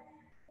 So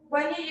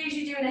when you're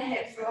usually doing a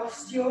hip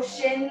thrust, your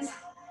shins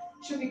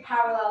should be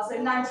parallel,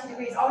 so 90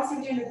 degrees. Obviously,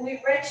 we're doing a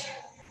glute bridge.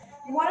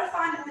 You want to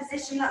find a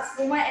position that's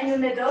somewhere in the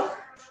middle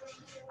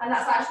and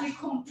that's actually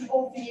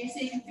comfortable for you so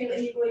you can feel it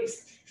in your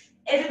glutes.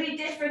 It'll be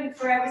different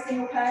for every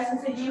single person,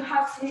 so you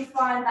have to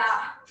find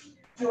that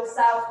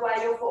yourself where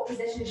your foot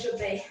position should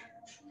be.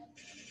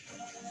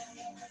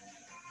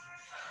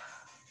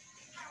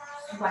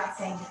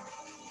 Sweating.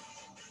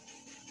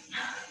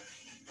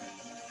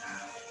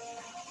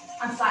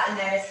 I'm slightly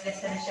nervous for this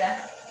finisher.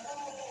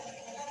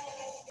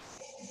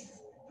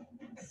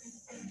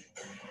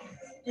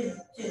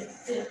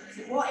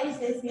 What is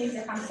this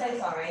music? I'm so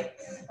sorry.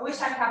 I wish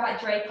I could have like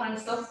Drake on and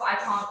stuff, but I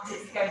can't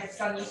because it's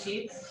going to be on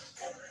YouTube.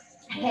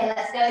 Okay,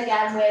 let's go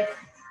again with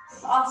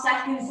our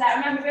second set.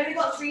 Remember, we've only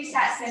got 3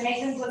 sets, so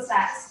make them good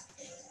sets.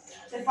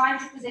 So find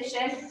your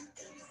position,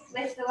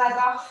 lift the leg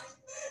off,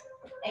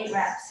 8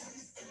 reps.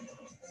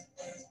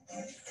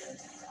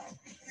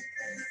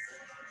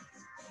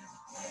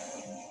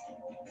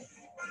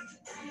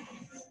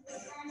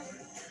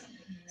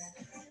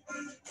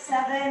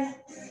 7,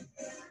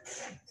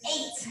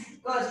 8.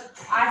 Good.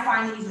 I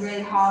find these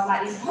really hard,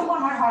 like these are one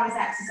of my hardest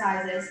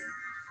exercises.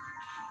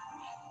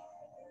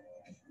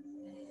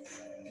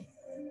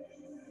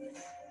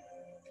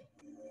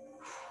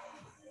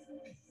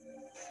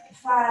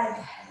 5,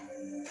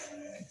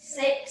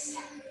 6,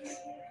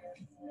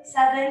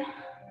 7,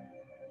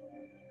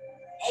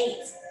 8.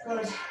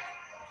 Good.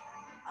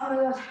 Oh my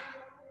God.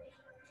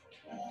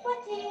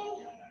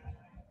 Sweating.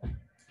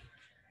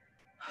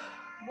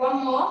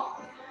 One more,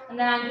 and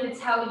then I'm going to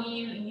tell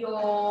you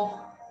your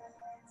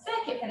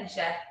circuit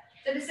finisher.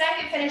 So the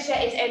circuit finisher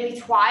is only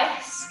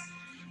twice.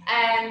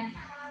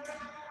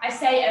 I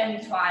say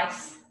only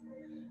twice.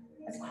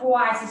 There's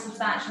quite a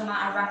substantial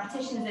amount of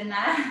repetitions in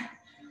there,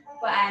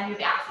 but you'll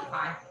be absolutely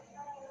fine.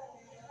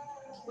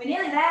 We're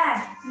nearly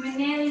there. We're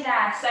nearly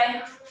there. So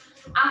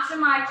after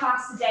my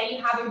class today,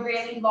 you have a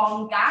really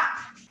long gap.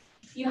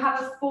 You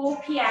have a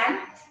 4 p.m.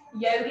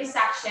 yoga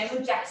session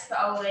with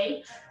Jessica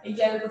Oli, a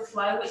yoga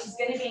flow, which is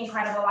going to be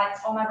incredible. Like,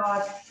 oh my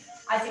God,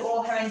 I do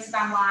all her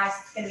Instagram lives.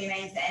 It's going to be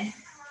amazing.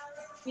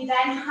 We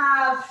then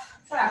have,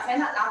 sorry, I'm saying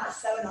that down.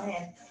 That's so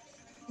annoying.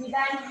 We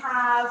then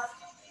have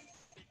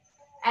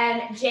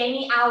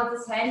Jamie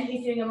Alderton,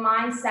 who's doing a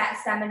mindset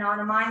seminar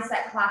and a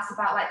mindset class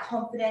about like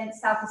confidence,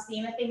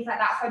 self-esteem and things like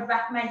that. So I'd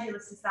recommend you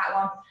listen to that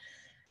one.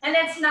 And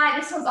then tonight,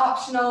 this one's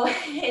optional,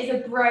 is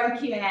a bro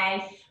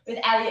Q&A with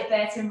Elliot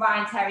Burton,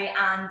 Ryan Terry,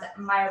 and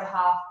my other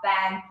half,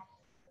 Ben.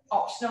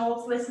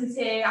 Optional to listen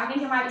to. I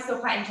think it might be still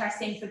quite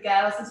interesting for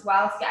girls as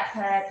well to get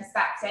her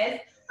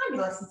perspective. I'm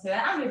going to listen to it.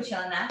 I'm going to be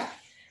chilling there.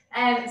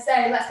 So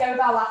let's go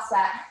with our last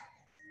set.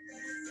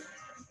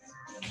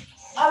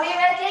 Are we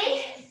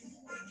ready?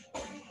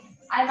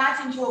 I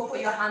imagine you'll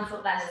put your hands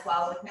up then as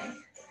well with me.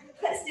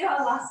 Let's do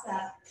our last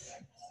set.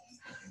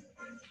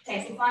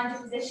 Okay, so find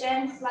your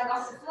position, leg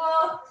off the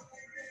floor,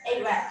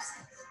 8 reps.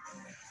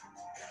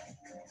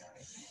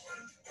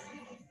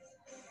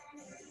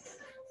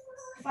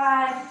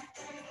 5,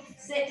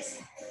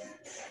 6,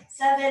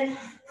 7,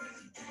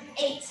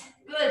 8.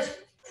 Good.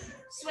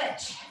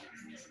 Switch.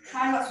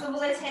 Try not to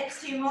swivel those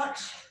hips too much.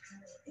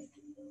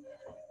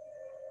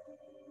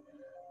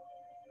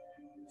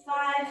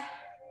 5,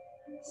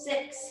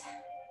 6,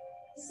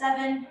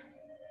 7,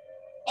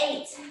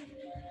 8.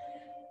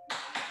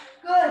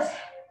 Good.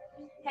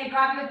 Okay,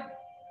 grab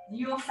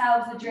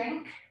yourselves a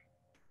drink.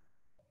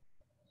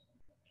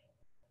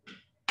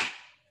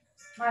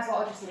 My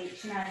bottle just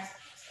leaked, you know.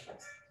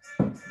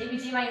 If you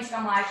do my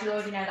Instagram live, you'll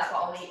already know that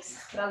got all leaks,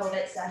 but I love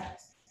it, so.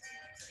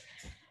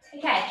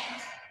 Okay,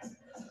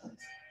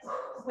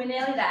 we're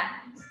nearly there.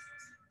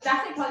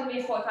 Definitely probably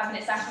going to be a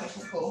 45-minute session, which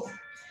is cool.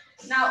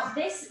 Now,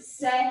 this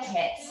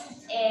circuit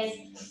is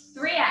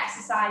 3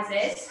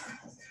 exercises,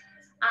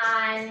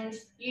 and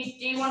you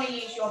do want to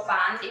use your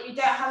band. If you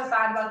don't have a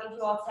band, I'll give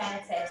you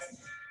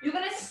alternatives. You're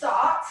going to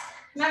start,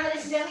 remember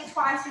this is only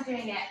twice we're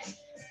doing it,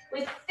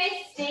 with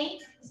 50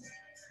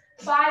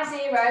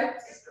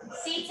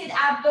 seated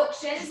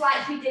abductions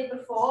like we did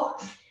before.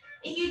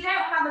 If you don't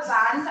have a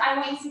band, I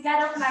want you to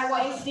get up and I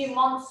want you to do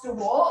monster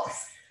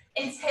walks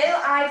until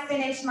I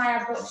finish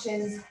my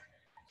abductions. So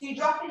you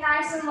drop it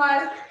nice and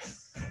low,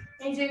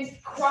 and you do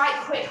quite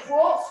quick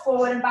walks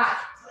forward and back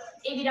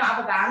if you don't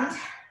have a band.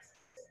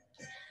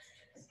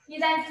 You're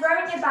then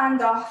throwing your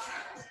band off.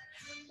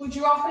 We're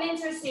dropping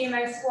into a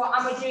sumo squat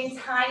and we're doing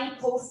tiny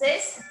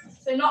pulses.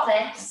 So not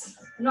this,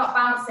 not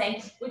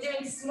bouncing. We're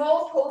doing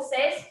small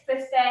pulses for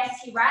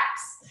 30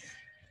 reps.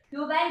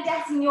 You're then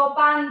getting your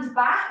band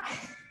back,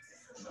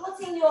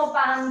 putting your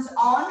band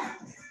on,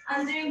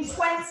 and doing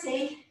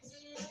 20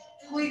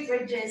 glute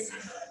bridges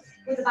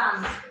with a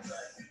band.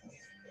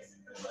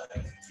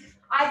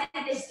 I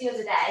did this the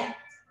other day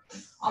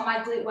on my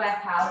glute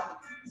workout,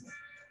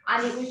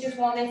 and it was just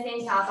one of those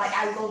things I was like,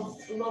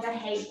 I love and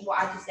hate what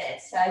I just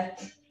did. So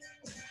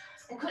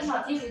I could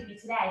not do it with you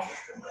today.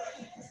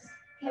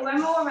 Okay, when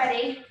we're all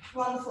ready,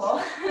 we're on the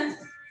floor,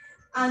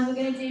 and we're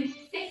going to do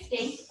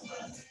 50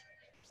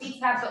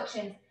 seated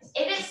abductions.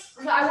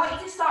 So I want you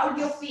to start with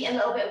your feet a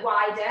little bit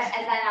wider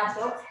and then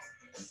abduct.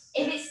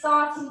 If it's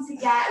starting to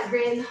get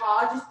really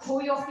hard, just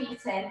pull your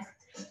feet in, and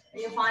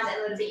you'll find it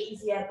a little bit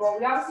easier. But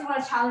we obviously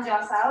want to challenge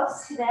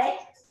ourselves today.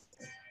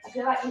 I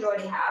feel like you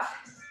already have.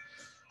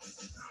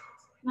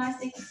 Nice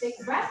big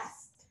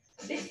reps.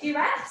 50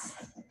 reps.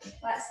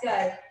 Let's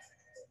go.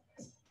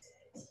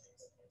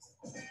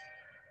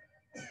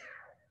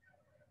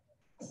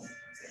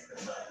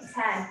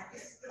 10.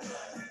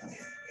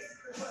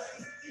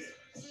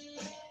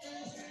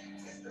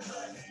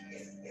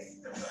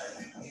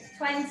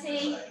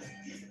 20.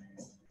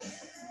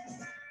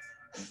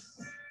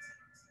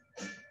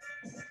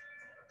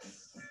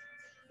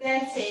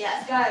 30,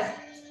 let's go.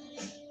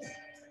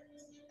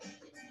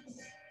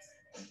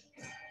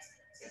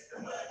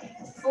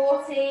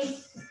 40.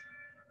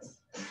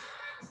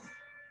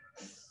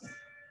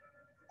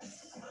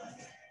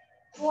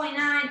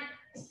 49,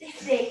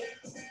 50.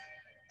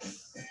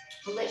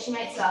 I'll literally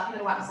make stuff, I'm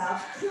gonna whack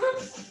myself.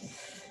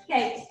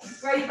 Okay,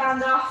 throw your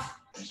band off,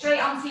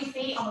 straight onto your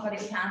feet, oh my god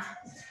if you can.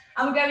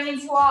 And we're going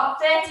into our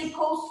 30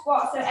 pulse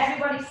squat, so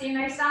everybody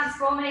sumo stance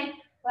for me.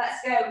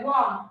 Let's go,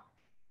 1.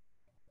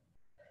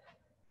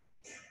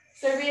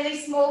 So really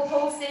small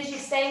pulses, you're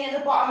staying at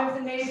the bottom of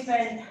the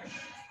movement.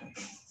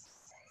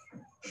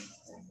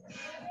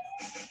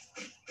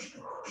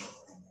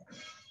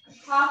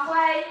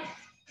 Halfway.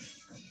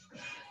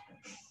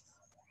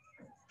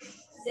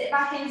 Sit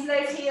back into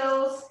those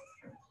heels.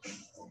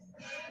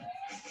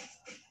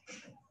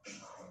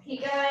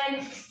 Keep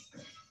going.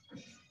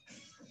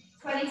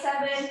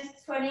 27,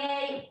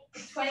 28,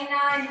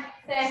 29,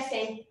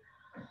 30.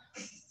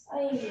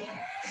 Oh.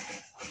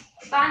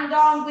 Band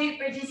on, glute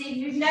bridges. If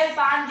you've no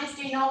band, just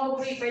do normal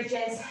glute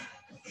bridges.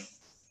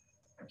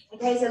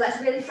 Okay, so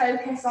let's really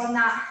focus on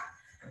that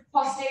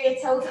posterior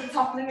tilt at the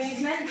top of the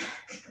movement.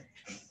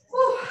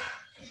 Whew.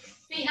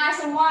 Feet nice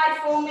and wide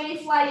for me,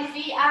 fly your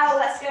feet out.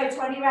 Let's go,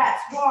 20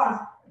 reps. 1.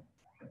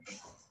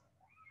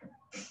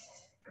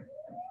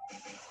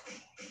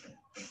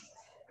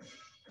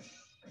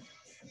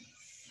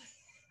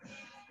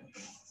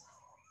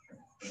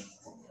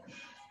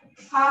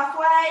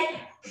 1/2.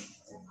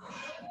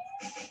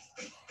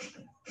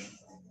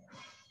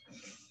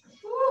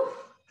 Whew.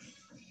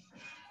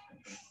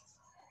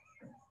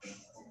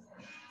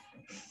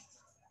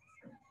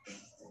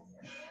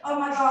 Oh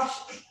my gosh,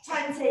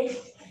 20.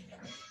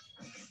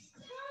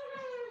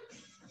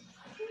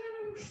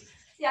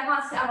 See, I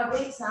can't sit on my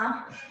glutes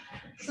now.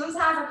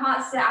 Sometimes I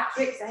can't sit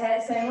after it because I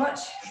hurt so much.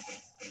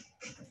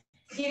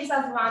 Give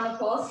yourself a round of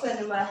applause for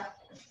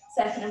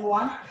circuit number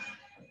 1.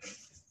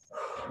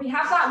 We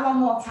have that one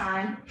more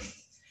time.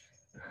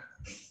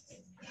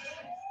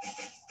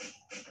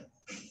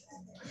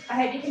 I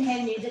hope you can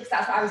hear music because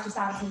that's what I was just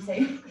dancing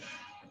to.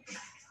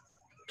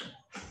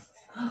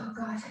 Oh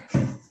God.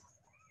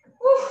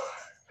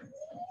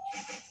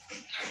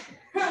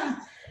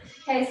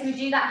 Okay, so we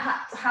do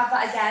that, have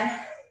that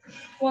again.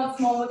 Once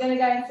more, we're going to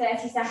go in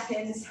 30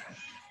 seconds.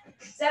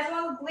 So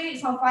everyone's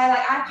glutes on fire,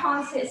 like I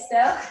can't sit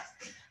still.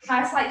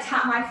 I just like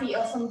tap my feet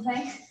or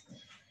something.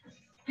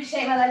 I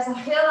shake my legs.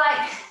 I feel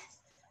like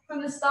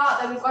from the start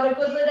that we've got a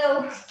good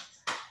little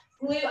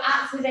glute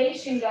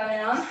activation going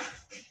on.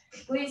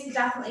 Glutes are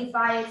definitely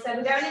fired. So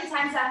we're going in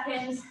 10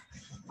 seconds.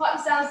 Put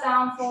yourselves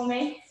down for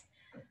me.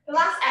 The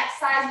last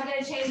exercise, we're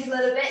going to change a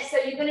little bit. So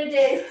you're going to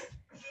do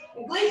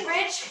a glute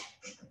bridge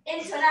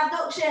into an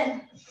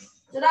abduction.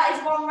 So that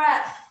is 1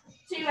 rep,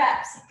 2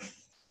 reps.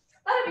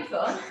 That'll be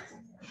fun.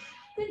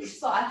 I just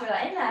thought I'd throw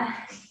that in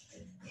there.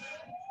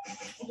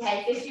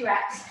 Okay, 50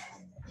 reps.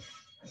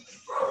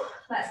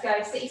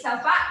 Let's go. Sit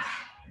yourself back.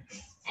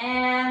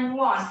 And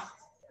 1.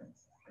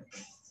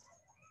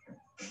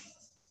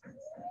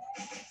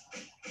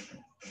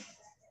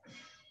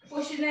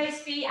 Pushing those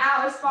feet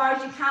out as far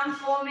as you can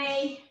for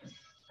me.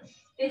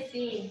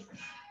 15.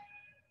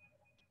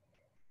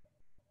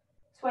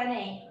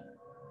 20.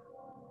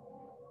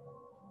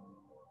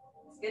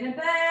 It's gonna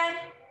burn.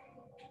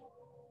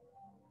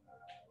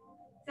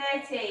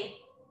 30.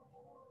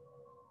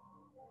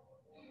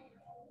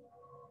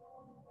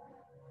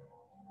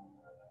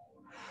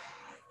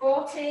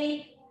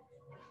 40.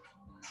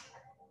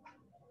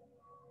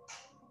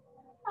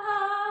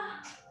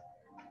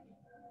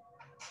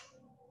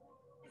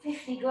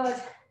 50, good.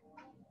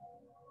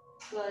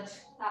 Good,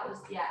 that was,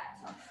 yeah,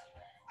 tough.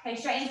 Okay,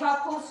 straight into our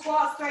pull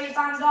squats, throw your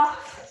band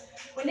off.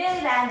 We're nearly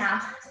there now.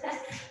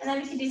 And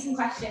then we can do some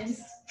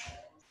questions.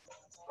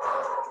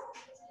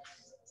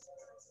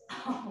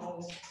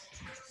 Oh.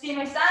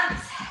 Sumo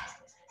stance.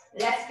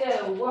 Let's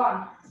go,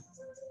 1.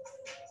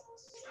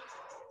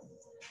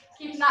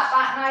 Keeping that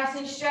back nice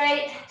and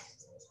straight.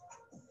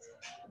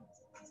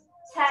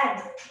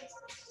 10.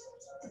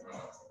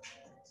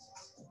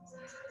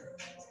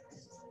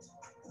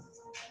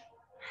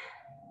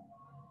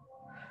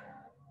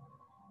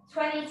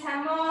 20,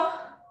 10 more.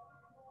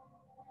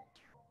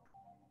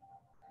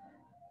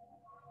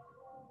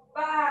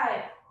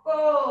 5,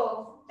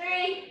 4,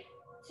 3,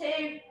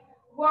 2,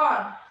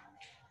 1.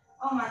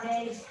 Oh my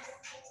days.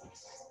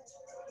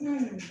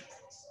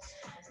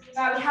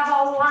 Right, we have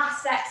our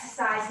last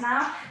exercise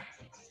now.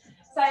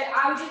 So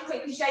I will just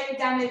quickly show you a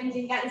demo if you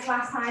didn't get this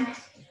last time.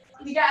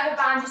 If you don't have a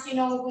band, just do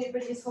normal glute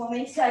bridges for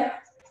me. So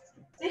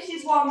this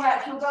is 1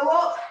 rep. You'll go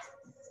up,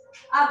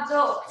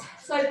 abduct.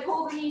 So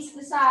pull the knees to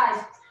the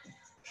side.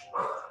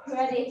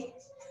 Ready?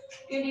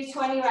 You're gonna do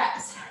 20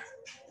 reps.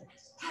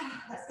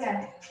 Let's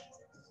go.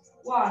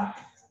 1,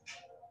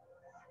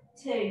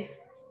 2.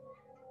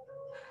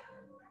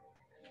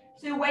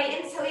 So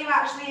wait until you're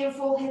actually in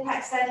full hip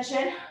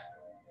extension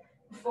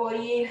before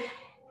you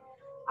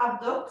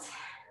abduct.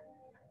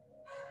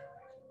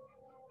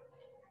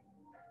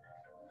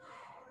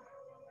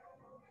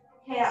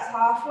 Okay, that's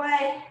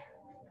halfway.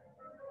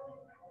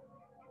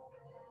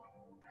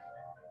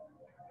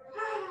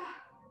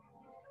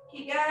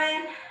 Keep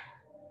going.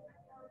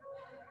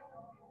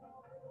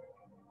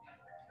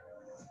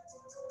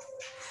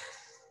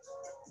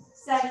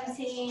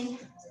 17,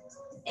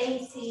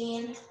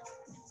 18,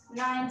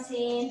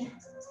 19,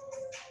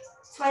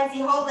 20.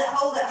 Hold it,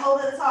 hold it, hold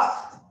it at the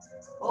top.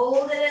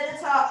 Hold it at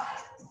the top.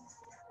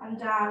 And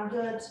down,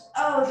 good.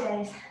 Oh,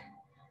 days.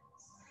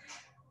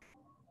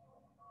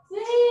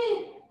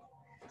 Woo!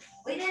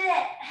 We did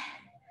it.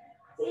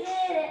 We did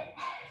it.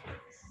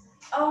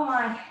 Oh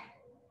my.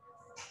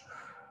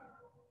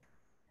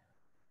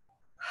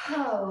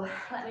 Oh,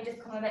 let me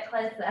just come a bit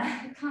closer.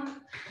 I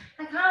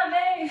can't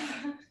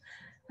move.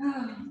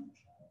 Oh.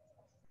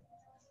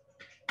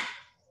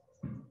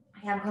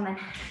 Okay, I'm coming.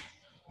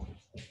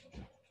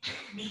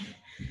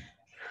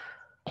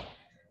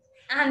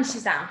 And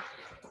she's down.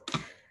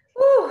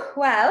 Ooh,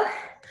 well,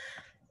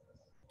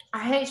 I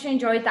hope you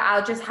enjoyed that.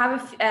 I'll just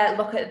have a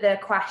look at the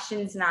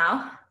questions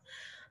now.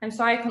 I'm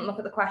sorry I couldn't look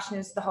at the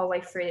questions the whole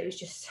way through. It was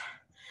just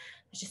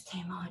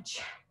too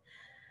much.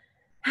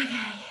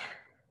 Okay.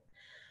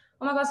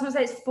 Oh my God, someone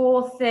said it's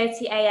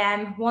 4:30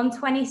 a.m.,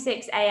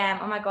 1:26 a.m.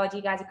 Oh my God,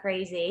 you guys are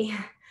crazy.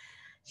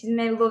 She's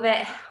gonna love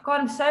it.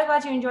 God, I'm so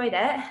glad you enjoyed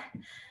it.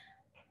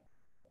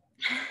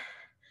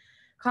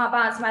 Can't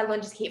balance my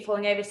lunges, keep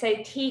falling over. So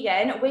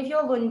Tegan, with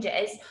your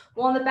lunges,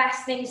 one of the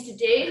best things to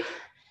do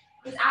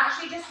is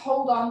actually just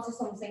hold on to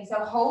something. So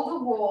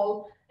hold a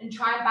wall and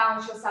try and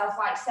balance yourself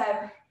like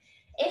so.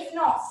 If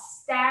not,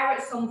 stare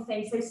at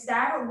something. So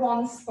stare at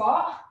one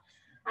spot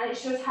and it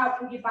should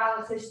help with your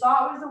balance. So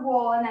start with the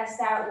wall and then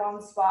stare at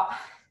one spot.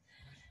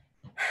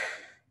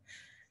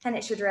 And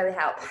it should really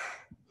help.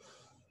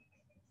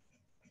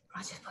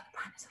 I'll just put the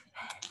brightness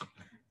up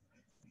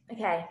a bit.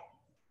 Okay.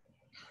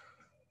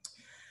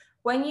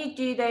 When you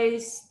do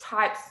those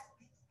types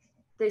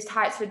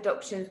of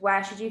abductions,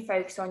 where should you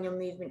focus on your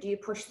movement? Do you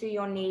push through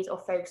your knees or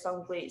focus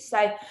on glutes?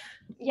 So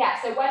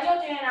yeah, so when you're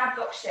doing an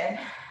abduction,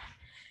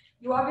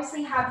 you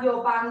obviously have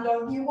your band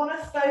on. You want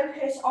to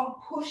focus on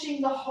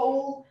pushing the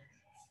whole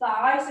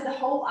thigh, so the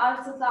whole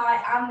outer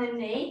thigh and the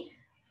knee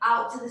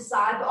out to the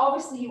side. But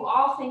obviously you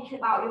are thinking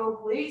about your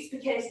glutes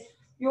because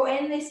you're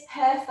in this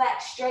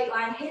perfect straight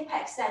line hip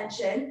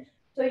extension.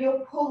 So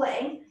you're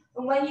pulling,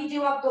 and when you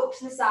do abduct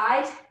to the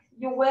side,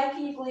 you're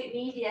working your glute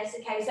medius,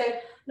 okay? So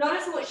not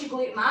as much your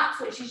glute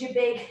max, which is your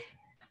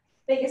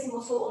biggest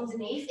muscle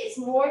underneath. It's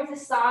more of the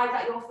side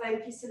that you're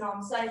focusing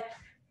on. So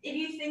if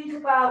you think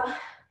about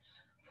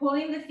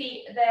pulling the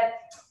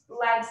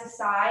legs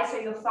aside, so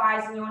your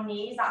thighs and your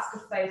knees, that's the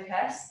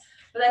focus.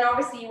 But then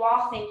obviously you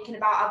are thinking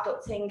about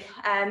abducting,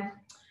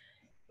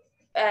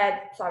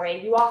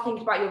 you are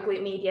thinking about your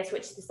glute medius,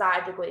 which is the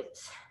side of the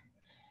glutes.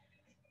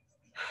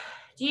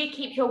 Do you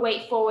keep your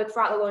weight forward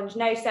throughout the lunge?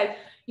 No, so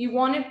you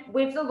want to,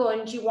 with the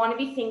lunge, you want to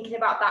be thinking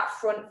about that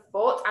front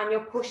foot and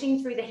you're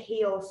pushing through the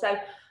heel. So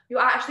you're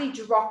actually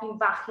dropping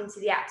back into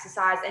the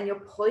exercise and you're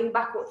pulling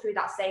back up through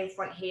that same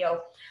front heel.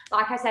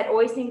 Like I said,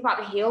 always think about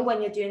the heel when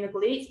you're doing the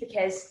glutes,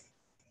 because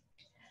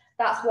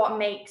that's what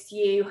makes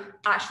you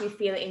actually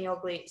feel it in your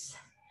glutes.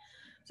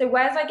 So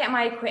where do I get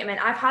my equipment?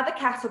 I've had the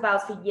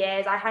kettlebells for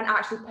years. I hadn't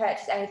actually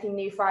purchased anything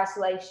new for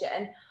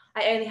isolation.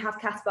 I only have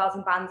kettlebells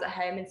and bands at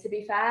home. And to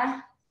be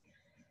fair,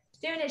 it's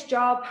doing its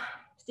job,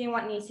 it's doing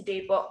what it needs to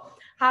do. But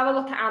have a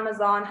look at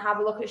Amazon, have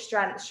a look at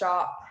Strength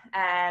Shop.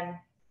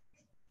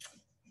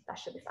 That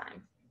should be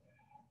fine.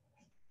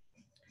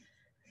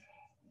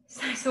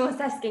 So someone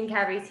says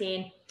skincare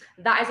routine.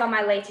 That is on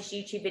my latest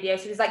YouTube video.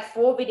 So there's like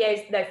 5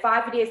 videos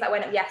that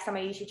went up yesterday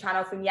on my YouTube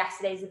channel from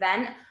yesterday's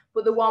event.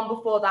 But the one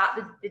before that,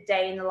 the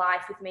day in the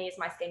life with me, is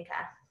my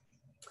skincare.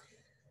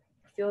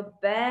 I feel the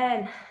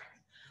burn.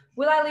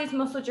 Will I lose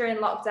muscle during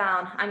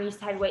lockdown? I'm used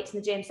to heavy weights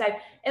in the gym. So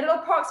it'll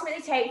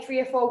approximately take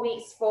 3 or 4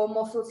 weeks for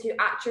muscle to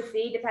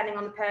atrophy, depending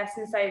on the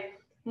person. So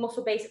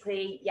muscle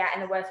basically, in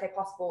the worst way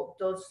possible,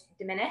 does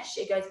diminish.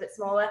 It goes a bit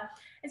smaller.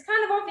 It's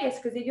kind of obvious,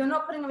 because if you're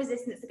not putting a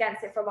resistance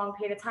against it for a long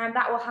period of time,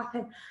 that will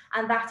happen.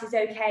 And that is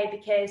okay,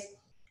 because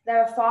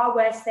there are far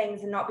worse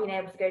things than not being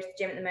able to go to the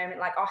gym at the moment.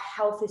 Like, our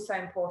health is so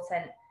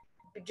important.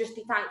 But just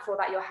be thankful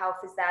that your health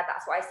is there.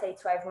 That's what I say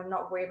to everyone,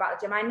 not worry about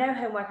the gym. I know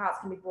home workouts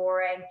can be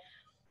boring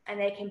and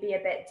they can be a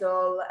bit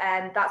dull.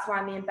 And that's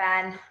why me and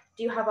Ben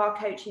do have our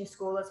coaching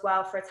school as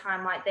well, for a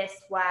time like this,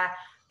 where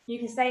you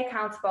can stay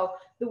accountable.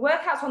 The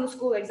workouts on the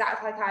school are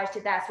exactly like I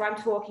did there. So I'm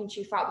talking to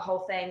you throughout the whole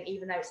thing,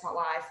 even though it's not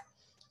live.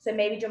 So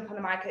maybe jump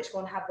onto my coach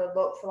school and have a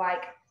look for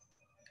like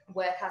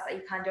workouts that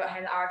you can do at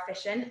home that are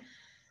efficient.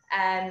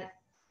 And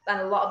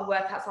a lot of the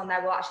workouts on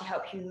there will actually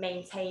help you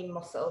maintain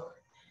muscle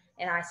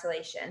in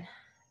isolation.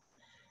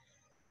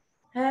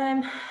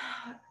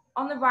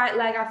 On the right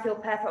leg, I feel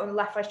perfect. On the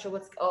left, I struggle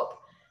to get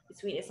up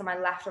between it's on my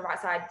left or right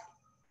side.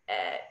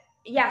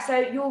 So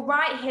your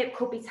right hip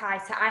could be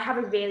tighter. I have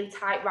a really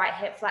tight right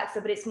hip flexor,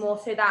 but it's more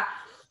so that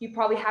you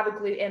probably have a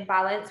glute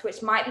imbalance,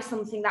 which might be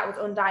something that was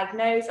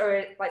undiagnosed,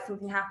 or like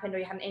something happened, or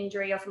you had an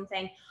injury or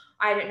something.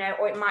 I don't know.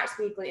 Or it might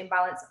be a glute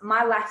imbalance.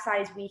 My left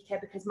side is weaker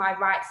because my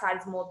right side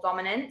is more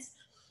dominant.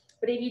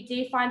 But if you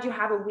do find you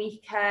have a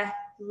weaker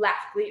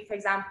left glute, for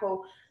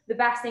example, the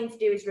best thing to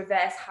do is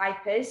reverse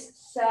hypers.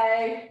 So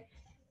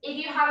if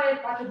you have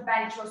a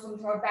bench or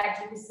something, or a bed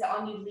you can sit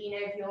on, you lean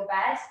over your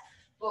bed.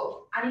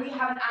 And if you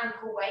have an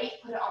ankle weight,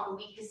 put it on the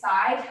weaker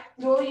side.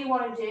 And all you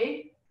want to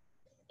do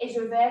is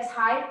reverse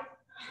hype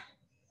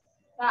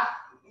that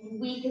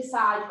weaker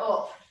side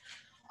up.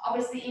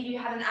 Obviously, if you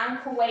had an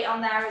ankle weight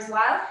on there as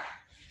well,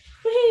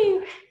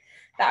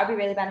 that would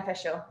be really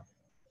beneficial.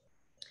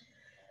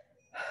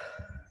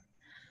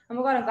 Oh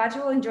my God, I'm glad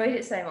you all enjoyed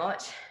it so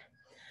much.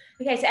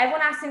 Okay, so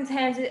everyone asked in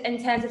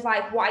terms of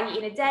like what I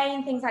eat in a day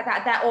and things like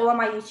that. They're all on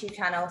my YouTube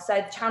channel. So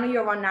the channel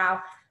you're on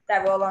now,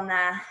 they're all on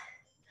there.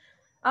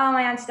 Oh,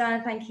 my Auntie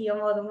Donna, thank you. You're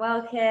more than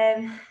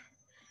welcome.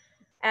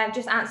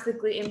 Just answer the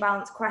glute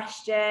imbalance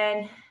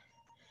question.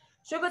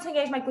 Struggle to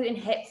engage my glute and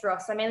hip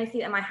thrust. I mainly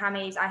feel it in my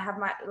hammies. I have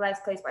my legs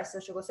closed, but I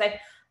still struggle. So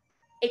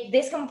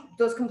this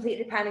does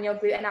completely depend on your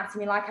glute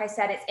anatomy. Like I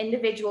said, it's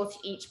individual to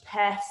each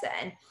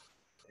person.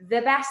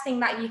 The best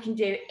thing that you can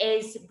do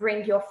is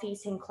bring your feet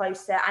in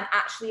closer and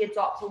actually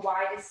adopt a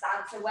wider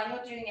stance. So when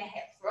you're doing a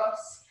hip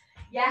thrust,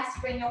 yes,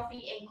 bring your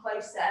feet in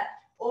closer.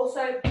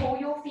 Also, pull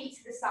your feet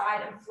to the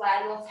side and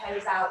flare your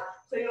toes out.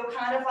 So you're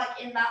kind of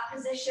like in that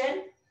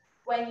position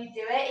when you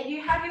do it. If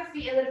you have your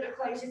feet a little bit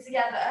closer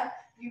together,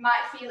 you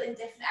might feel it in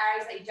different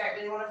areas that you don't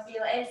really want to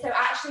feel it in. So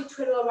actually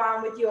twiddle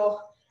around with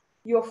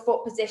your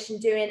foot position,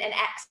 doing an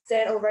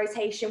external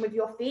rotation with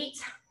your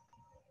feet.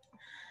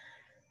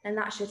 And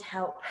that should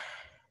help.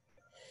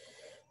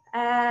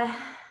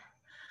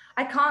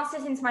 I can't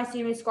sit into my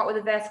sumo squat with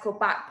a vertical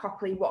back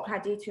properly. What can I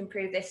do to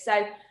improve this?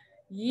 So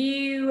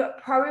you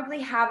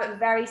probably have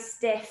very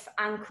stiff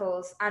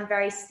ankles and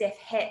very stiff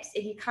hips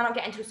if you cannot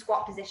get into a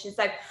squat position.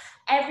 So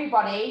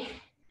everybody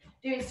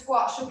doing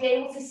squats should be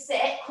able to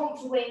sit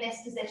comfortably in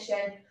this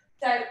position.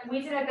 So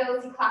we did an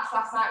ability class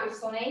last night with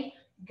Sunny.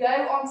 Go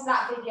onto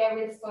that video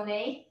with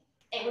Sunny.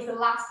 It was the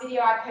last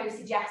video I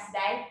posted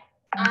yesterday,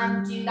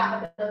 and do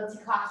that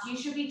ability class. You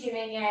should be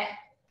doing it,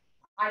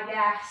 I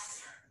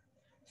guess,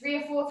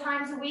 3 or 4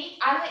 times a week.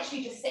 I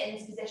literally just sit in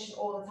this position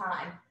all the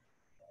time.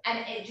 And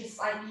it just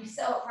like, you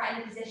sit up right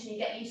in the position, you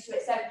get used to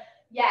it. So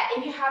yeah,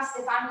 if you have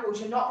stiff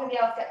ankles, you're not going to be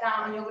able to get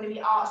down and you're going to be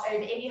arched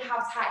over. If you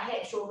have tight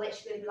hips, you're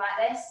literally going to be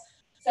like this.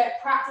 So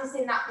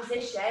practicing that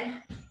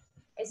position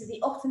is of the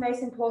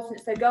utmost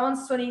importance. So go on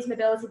Sunny's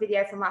mobility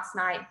video from last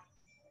night.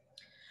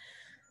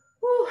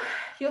 Whew,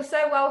 you're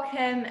so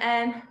welcome.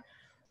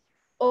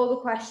 All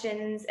the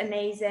questions,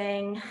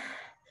 amazing.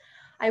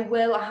 I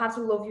have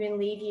to love you and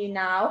leave you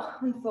now,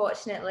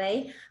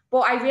 unfortunately.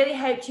 But I really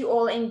hope you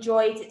all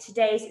enjoyed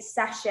today's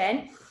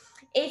session.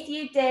 If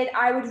you did,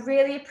 I would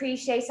really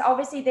appreciate it.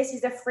 Obviously, this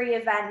is a free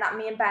event that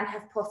me and Ben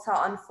have put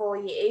on for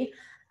you.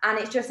 And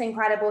it's just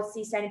incredible to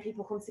see so many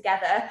people come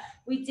together.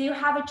 We do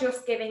have a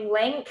Just Giving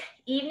link.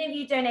 Even if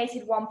you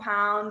donated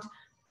 £1,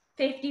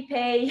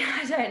 50p,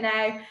 I don't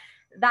know,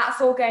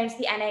 That's all going to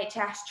the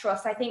NHS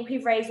Trust. I think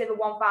we've raised over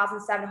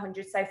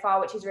 1,700 so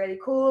far, which is really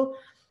cool.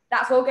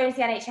 That's all going to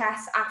the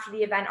NHS after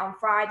the event on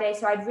Friday.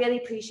 So I'd really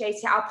appreciate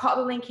it. I'll put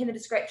the link in the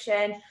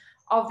description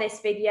of this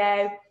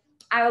video.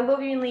 I will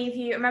love you and leave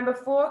you. Remember,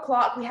 4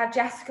 o'clock, we have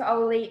Jessica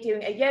Oley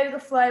doing a yoga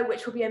flow,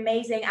 which will be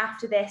amazing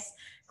after this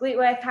glute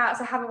workout.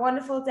 So have a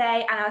wonderful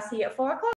day, and I'll see you at 4 o'clock.